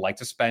general like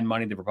to spend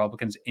money. The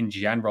Republicans in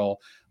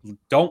general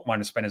don't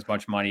want to spend as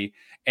much money.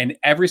 And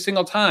every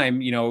single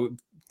time,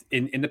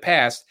 in the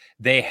past,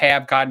 they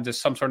have gotten to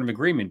some sort of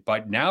agreement,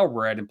 but now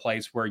we're at a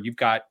place where you've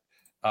got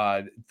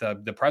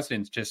the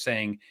president's just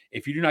saying,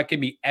 if you do not give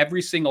me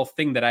every single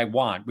thing that I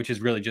want, which is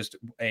really just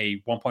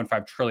a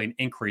 1.5 trillion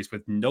increase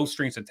with no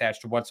strings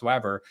attached to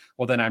whatsoever,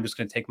 well, then I'm just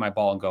going to take my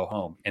ball and go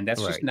home. And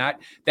that's just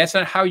that's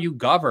not how you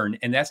govern.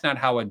 And that's not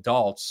how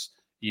adults,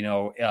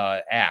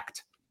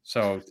 act.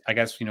 So I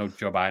guess,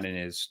 Joe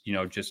Biden is,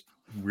 just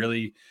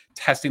really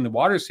testing the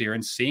waters here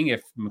and seeing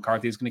if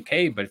McCarthy is going to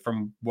cave. But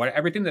from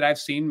everything that I've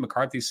seen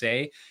McCarthy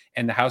say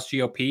and the House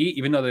GOP,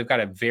 even though they've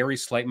got a very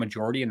slight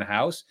majority in the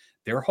House,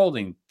 they're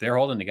holding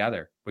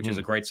together, which is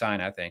a great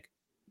sign, I think.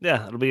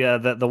 Yeah, it'll be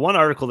the one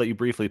article that you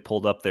briefly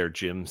pulled up there,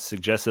 Jim,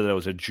 suggested that it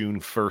was a June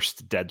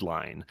 1st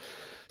deadline.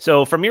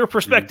 So from your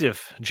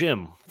perspective,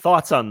 Jim,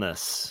 thoughts on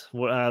this?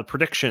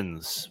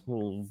 Predictions,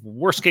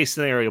 worst case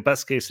scenario,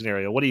 best case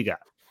scenario. What do you got?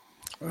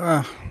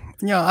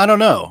 I don't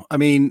know. I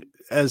mean,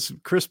 as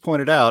Chris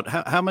pointed out,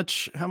 how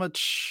much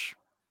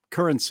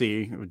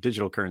currency,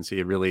 digital currency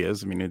it really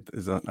is. I mean,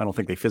 I don't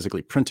think they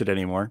physically print it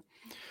anymore.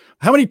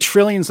 How many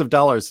trillions of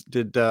dollars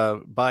did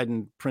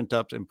Biden print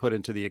up and put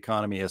into the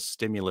economy as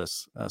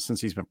stimulus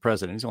since he's been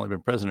president? He's only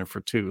been president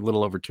for a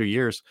little over 2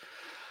 years.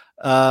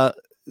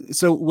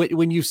 So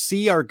when you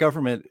see our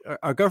government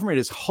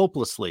is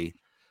hopelessly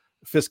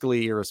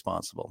fiscally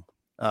irresponsible.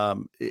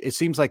 It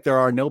seems like there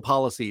are no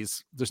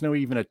policies. There's no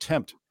even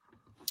attempt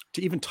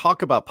to even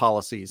talk about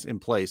policies in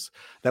place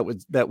that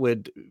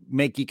would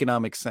make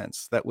economic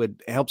sense, that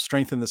would help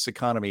strengthen this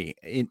economy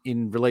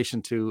in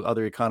relation to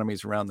other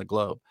economies around the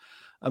globe.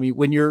 I mean,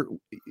 when you're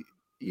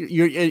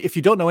if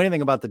you don't know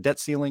anything about the debt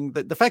ceiling,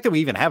 the fact that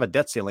we even have a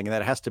debt ceiling and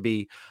that it has to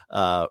be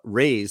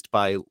raised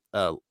by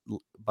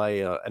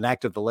an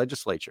act of the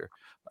legislature,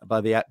 by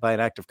an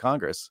act of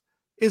Congress,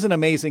 is an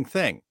amazing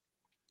thing.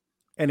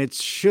 And it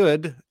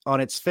should,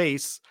 on its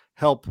face,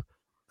 help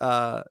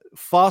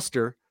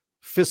foster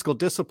fiscal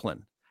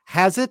discipline.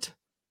 Has it?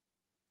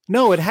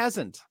 No, it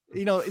hasn't.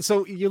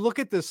 So you look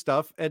at this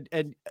stuff,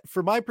 and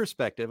from my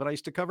perspective, and I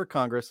used to cover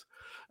Congress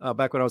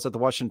back when I was at the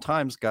Washington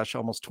Times, gosh,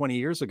 almost 20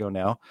 years ago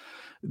now.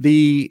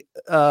 These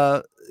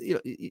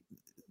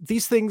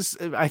things,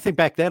 I think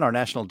back then, our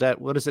national debt,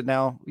 what is it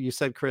now? You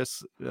said,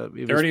 Chris,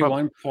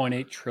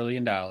 $31.8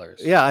 trillion.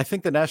 Yeah, I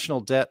think the national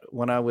debt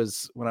when I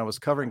was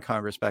covering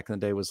Congress back in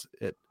the day was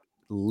at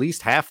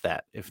least half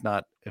that, if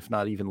not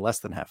even less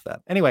than half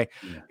that. Anyway,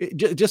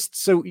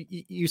 just so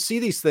you see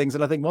these things,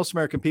 and I think most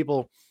American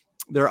people,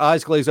 their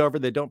eyes glaze over.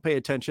 They don't pay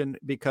attention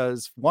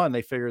because, one,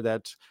 they figure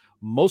that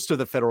most of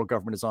the federal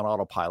government is on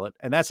autopilot,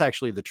 and that's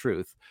actually the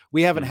truth.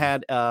 We haven't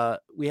had a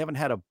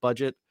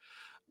budget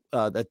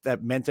that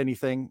meant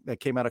anything, that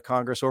came out of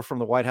Congress or from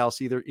the White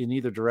House, in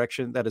either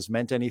direction, that has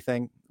meant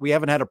anything. We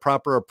haven't had a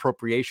proper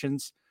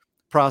appropriations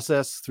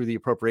process through the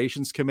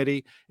Appropriations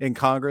Committee in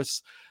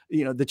Congress.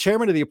 The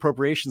chairman of the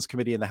Appropriations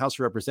Committee in the House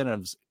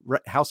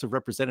of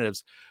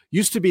Representatives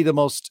used to be the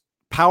most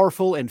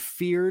powerful and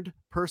feared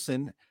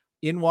person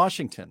in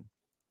Washington.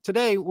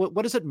 Today,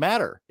 what does it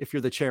matter if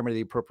you're the chairman of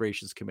the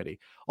Appropriations Committee?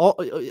 All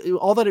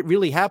that it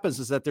really happens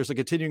is that there's a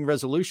continuing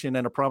resolution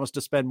and a promise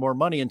to spend more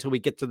money until we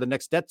get to the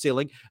next debt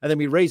ceiling, and then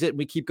we raise it and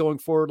we keep going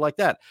forward like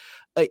that.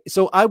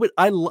 So I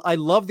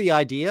love the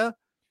idea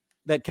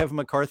that Kevin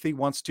McCarthy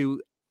wants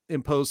to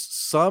impose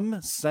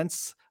some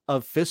sense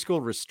of fiscal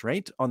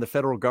restraint on the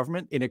federal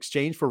government in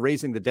exchange for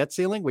raising the debt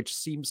ceiling, which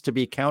seems to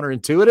be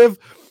counterintuitive.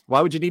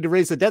 Why would you need to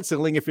raise the debt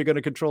ceiling if you're going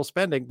to control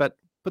spending? But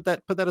put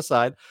that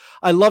aside.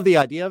 I love the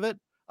idea of it.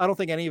 I don't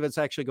think any of it's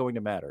actually going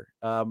to matter.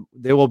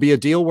 There will be a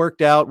deal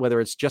worked out,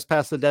 whether it's just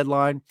past the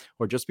deadline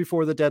or just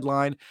before the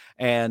deadline,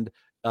 and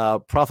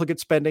profligate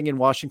spending in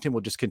Washington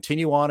will just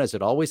continue on as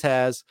it always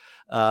has,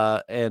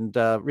 and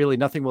really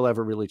nothing will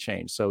ever really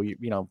change. So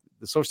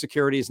the Social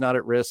Security is not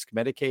at risk,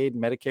 Medicaid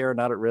and Medicare are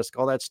not at risk.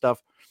 All that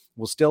stuff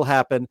will still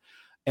happen.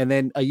 And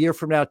then a year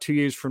from now, 2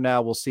 years from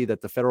now, we'll see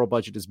that the federal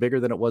budget is bigger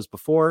than it was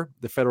before.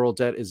 The federal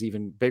debt is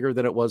even bigger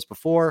than it was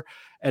before.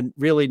 And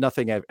really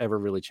nothing ever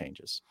really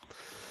changes.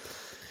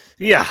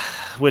 Yeah,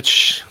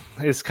 which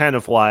is kind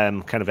of why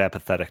I'm kind of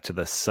apathetic to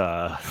this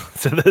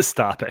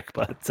topic.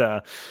 But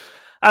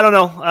I don't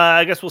know.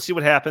 I guess we'll see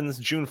what happens.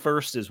 June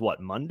 1st is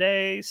what,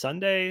 Monday,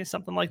 Sunday,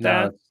 something like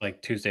that? No, it's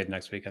like Tuesday of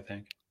next week, I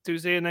think.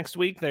 Tuesday of next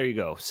week. There you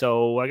go.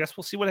 So I guess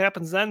we'll see what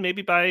happens then.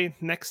 Maybe by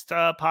next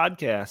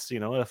podcast,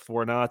 if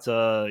we're not,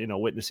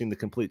 witnessing the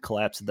complete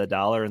collapse of the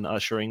dollar and the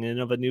ushering in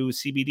of a new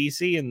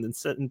CBDC and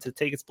setting to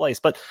take its place.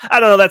 But I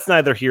don't know. That's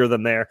neither here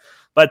than there.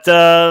 But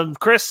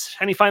Chris,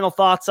 any final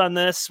thoughts on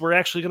this? We're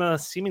actually going to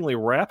seemingly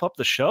wrap up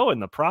the show in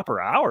the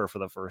proper hour for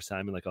the first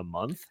time in like a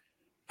month.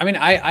 I mean,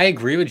 I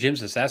agree with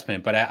Jim's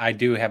assessment, but I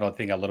do have, I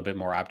think, a little bit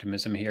more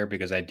optimism here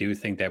because I do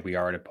think that we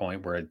are at a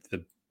point where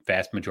the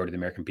vast majority of the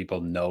American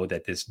people know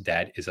that this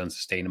debt is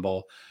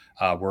unsustainable.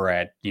 We're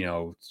at,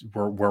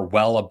 we're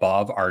well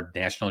above our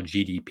national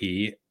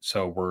GDP.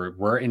 So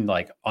we're in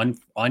like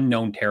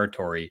unknown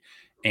territory.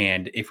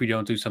 And if we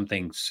don't do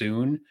something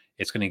soon,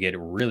 it's going to get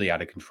really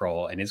out of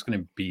control. And it's going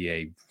to be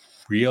a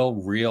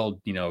real,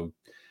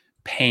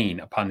 pain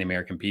upon the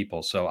American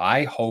people. So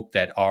I hope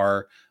that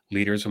our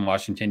leaders in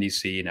Washington,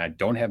 D.C., and I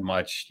don't have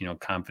much,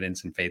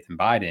 confidence and faith in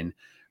Biden,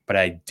 but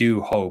I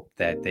do hope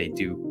that they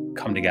do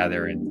come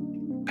together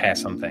and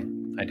pass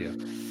something. I do.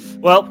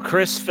 Well,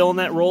 Chris filling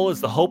that role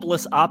as the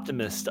hopeless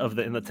optimist of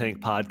the In the Tank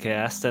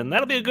podcast, and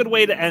that'll be a good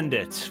way to end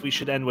it. We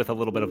should end with a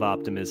little bit of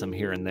optimism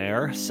here and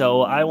there.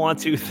 So I want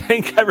to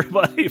thank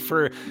everybody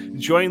for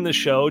joining the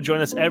show.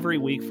 Join us every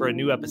week for a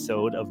new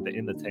episode of the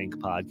In the Tank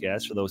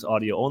podcast. For those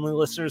audio-only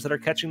listeners that are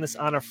catching this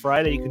on a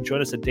Friday, you can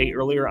join us a day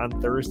earlier on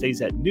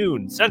Thursdays at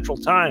noon Central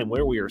Time,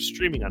 where we are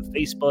streaming on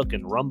Facebook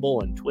and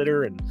Rumble and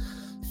Twitter and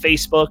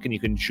Facebook, and you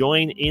can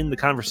join in the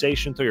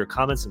conversation through your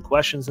comments and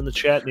questions in the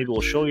chat. Maybe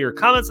we'll show your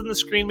comments on the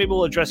screen. Maybe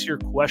we'll address your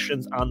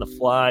questions on the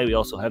fly. We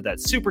also have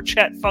that super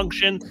chat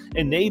function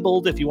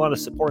enabled if you want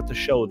to support the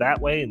show that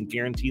way and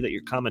guarantee that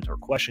your comment or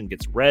question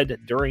gets read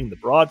during the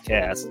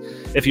broadcast.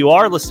 If you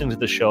are listening to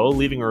the show,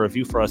 leaving a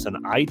review for us on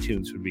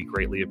iTunes would be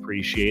greatly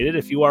appreciated.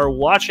 If you are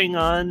watching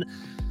on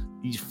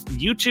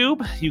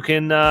YouTube, you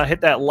can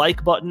hit that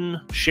like button,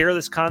 share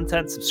this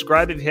content,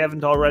 subscribe if you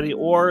haven't already,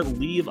 or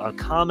leave a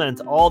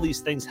comment. All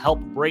these things help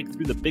break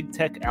through the big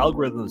tech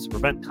algorithms to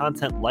prevent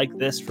content like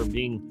this from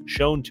being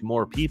shown to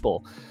more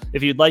people.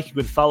 If you'd like, you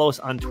can follow us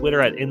on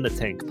Twitter at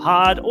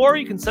InTheTankPod, or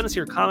you can send us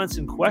your comments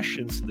and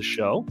questions to the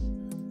show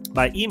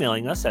by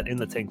emailing us at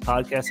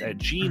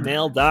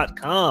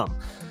inthethankpodcast@gmail.com.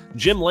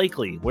 Jim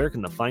Lakely, where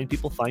can the fine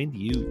people find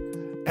you?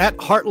 At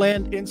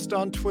Heartland Inst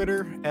on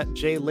Twitter, at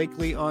J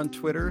Lakely on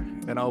Twitter,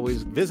 and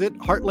always visit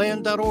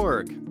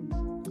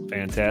heartland.org.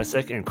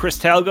 Fantastic. And Chris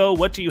Talgo,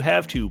 what do you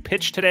have to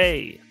pitch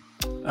today?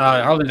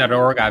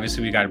 Heartland.org.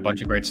 Obviously, we got a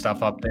bunch of great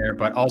stuff up there,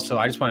 but also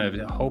I just want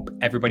to hope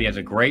everybody has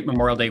a great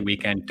Memorial Day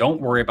weekend.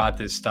 Don't worry about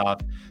this stuff.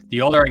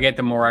 The older I get,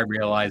 the more I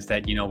realize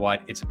that,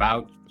 it's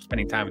about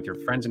spending time with your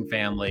friends and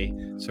family.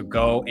 So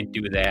go and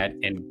do that.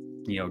 And,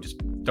 just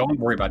don't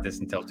worry about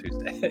this until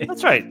Tuesday.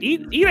 That's right.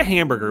 Eat a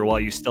hamburger while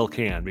you still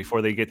can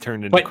before they get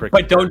turned into cricket.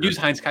 But don't use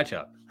Heinz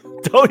ketchup.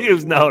 Don't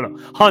use no.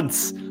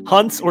 Hunts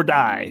or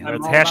die.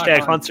 That's hashtag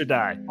Hunts or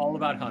die. All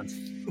about Hunts.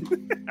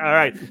 All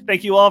right.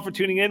 Thank you all for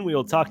tuning in. We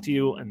will talk to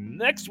you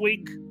next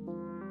week.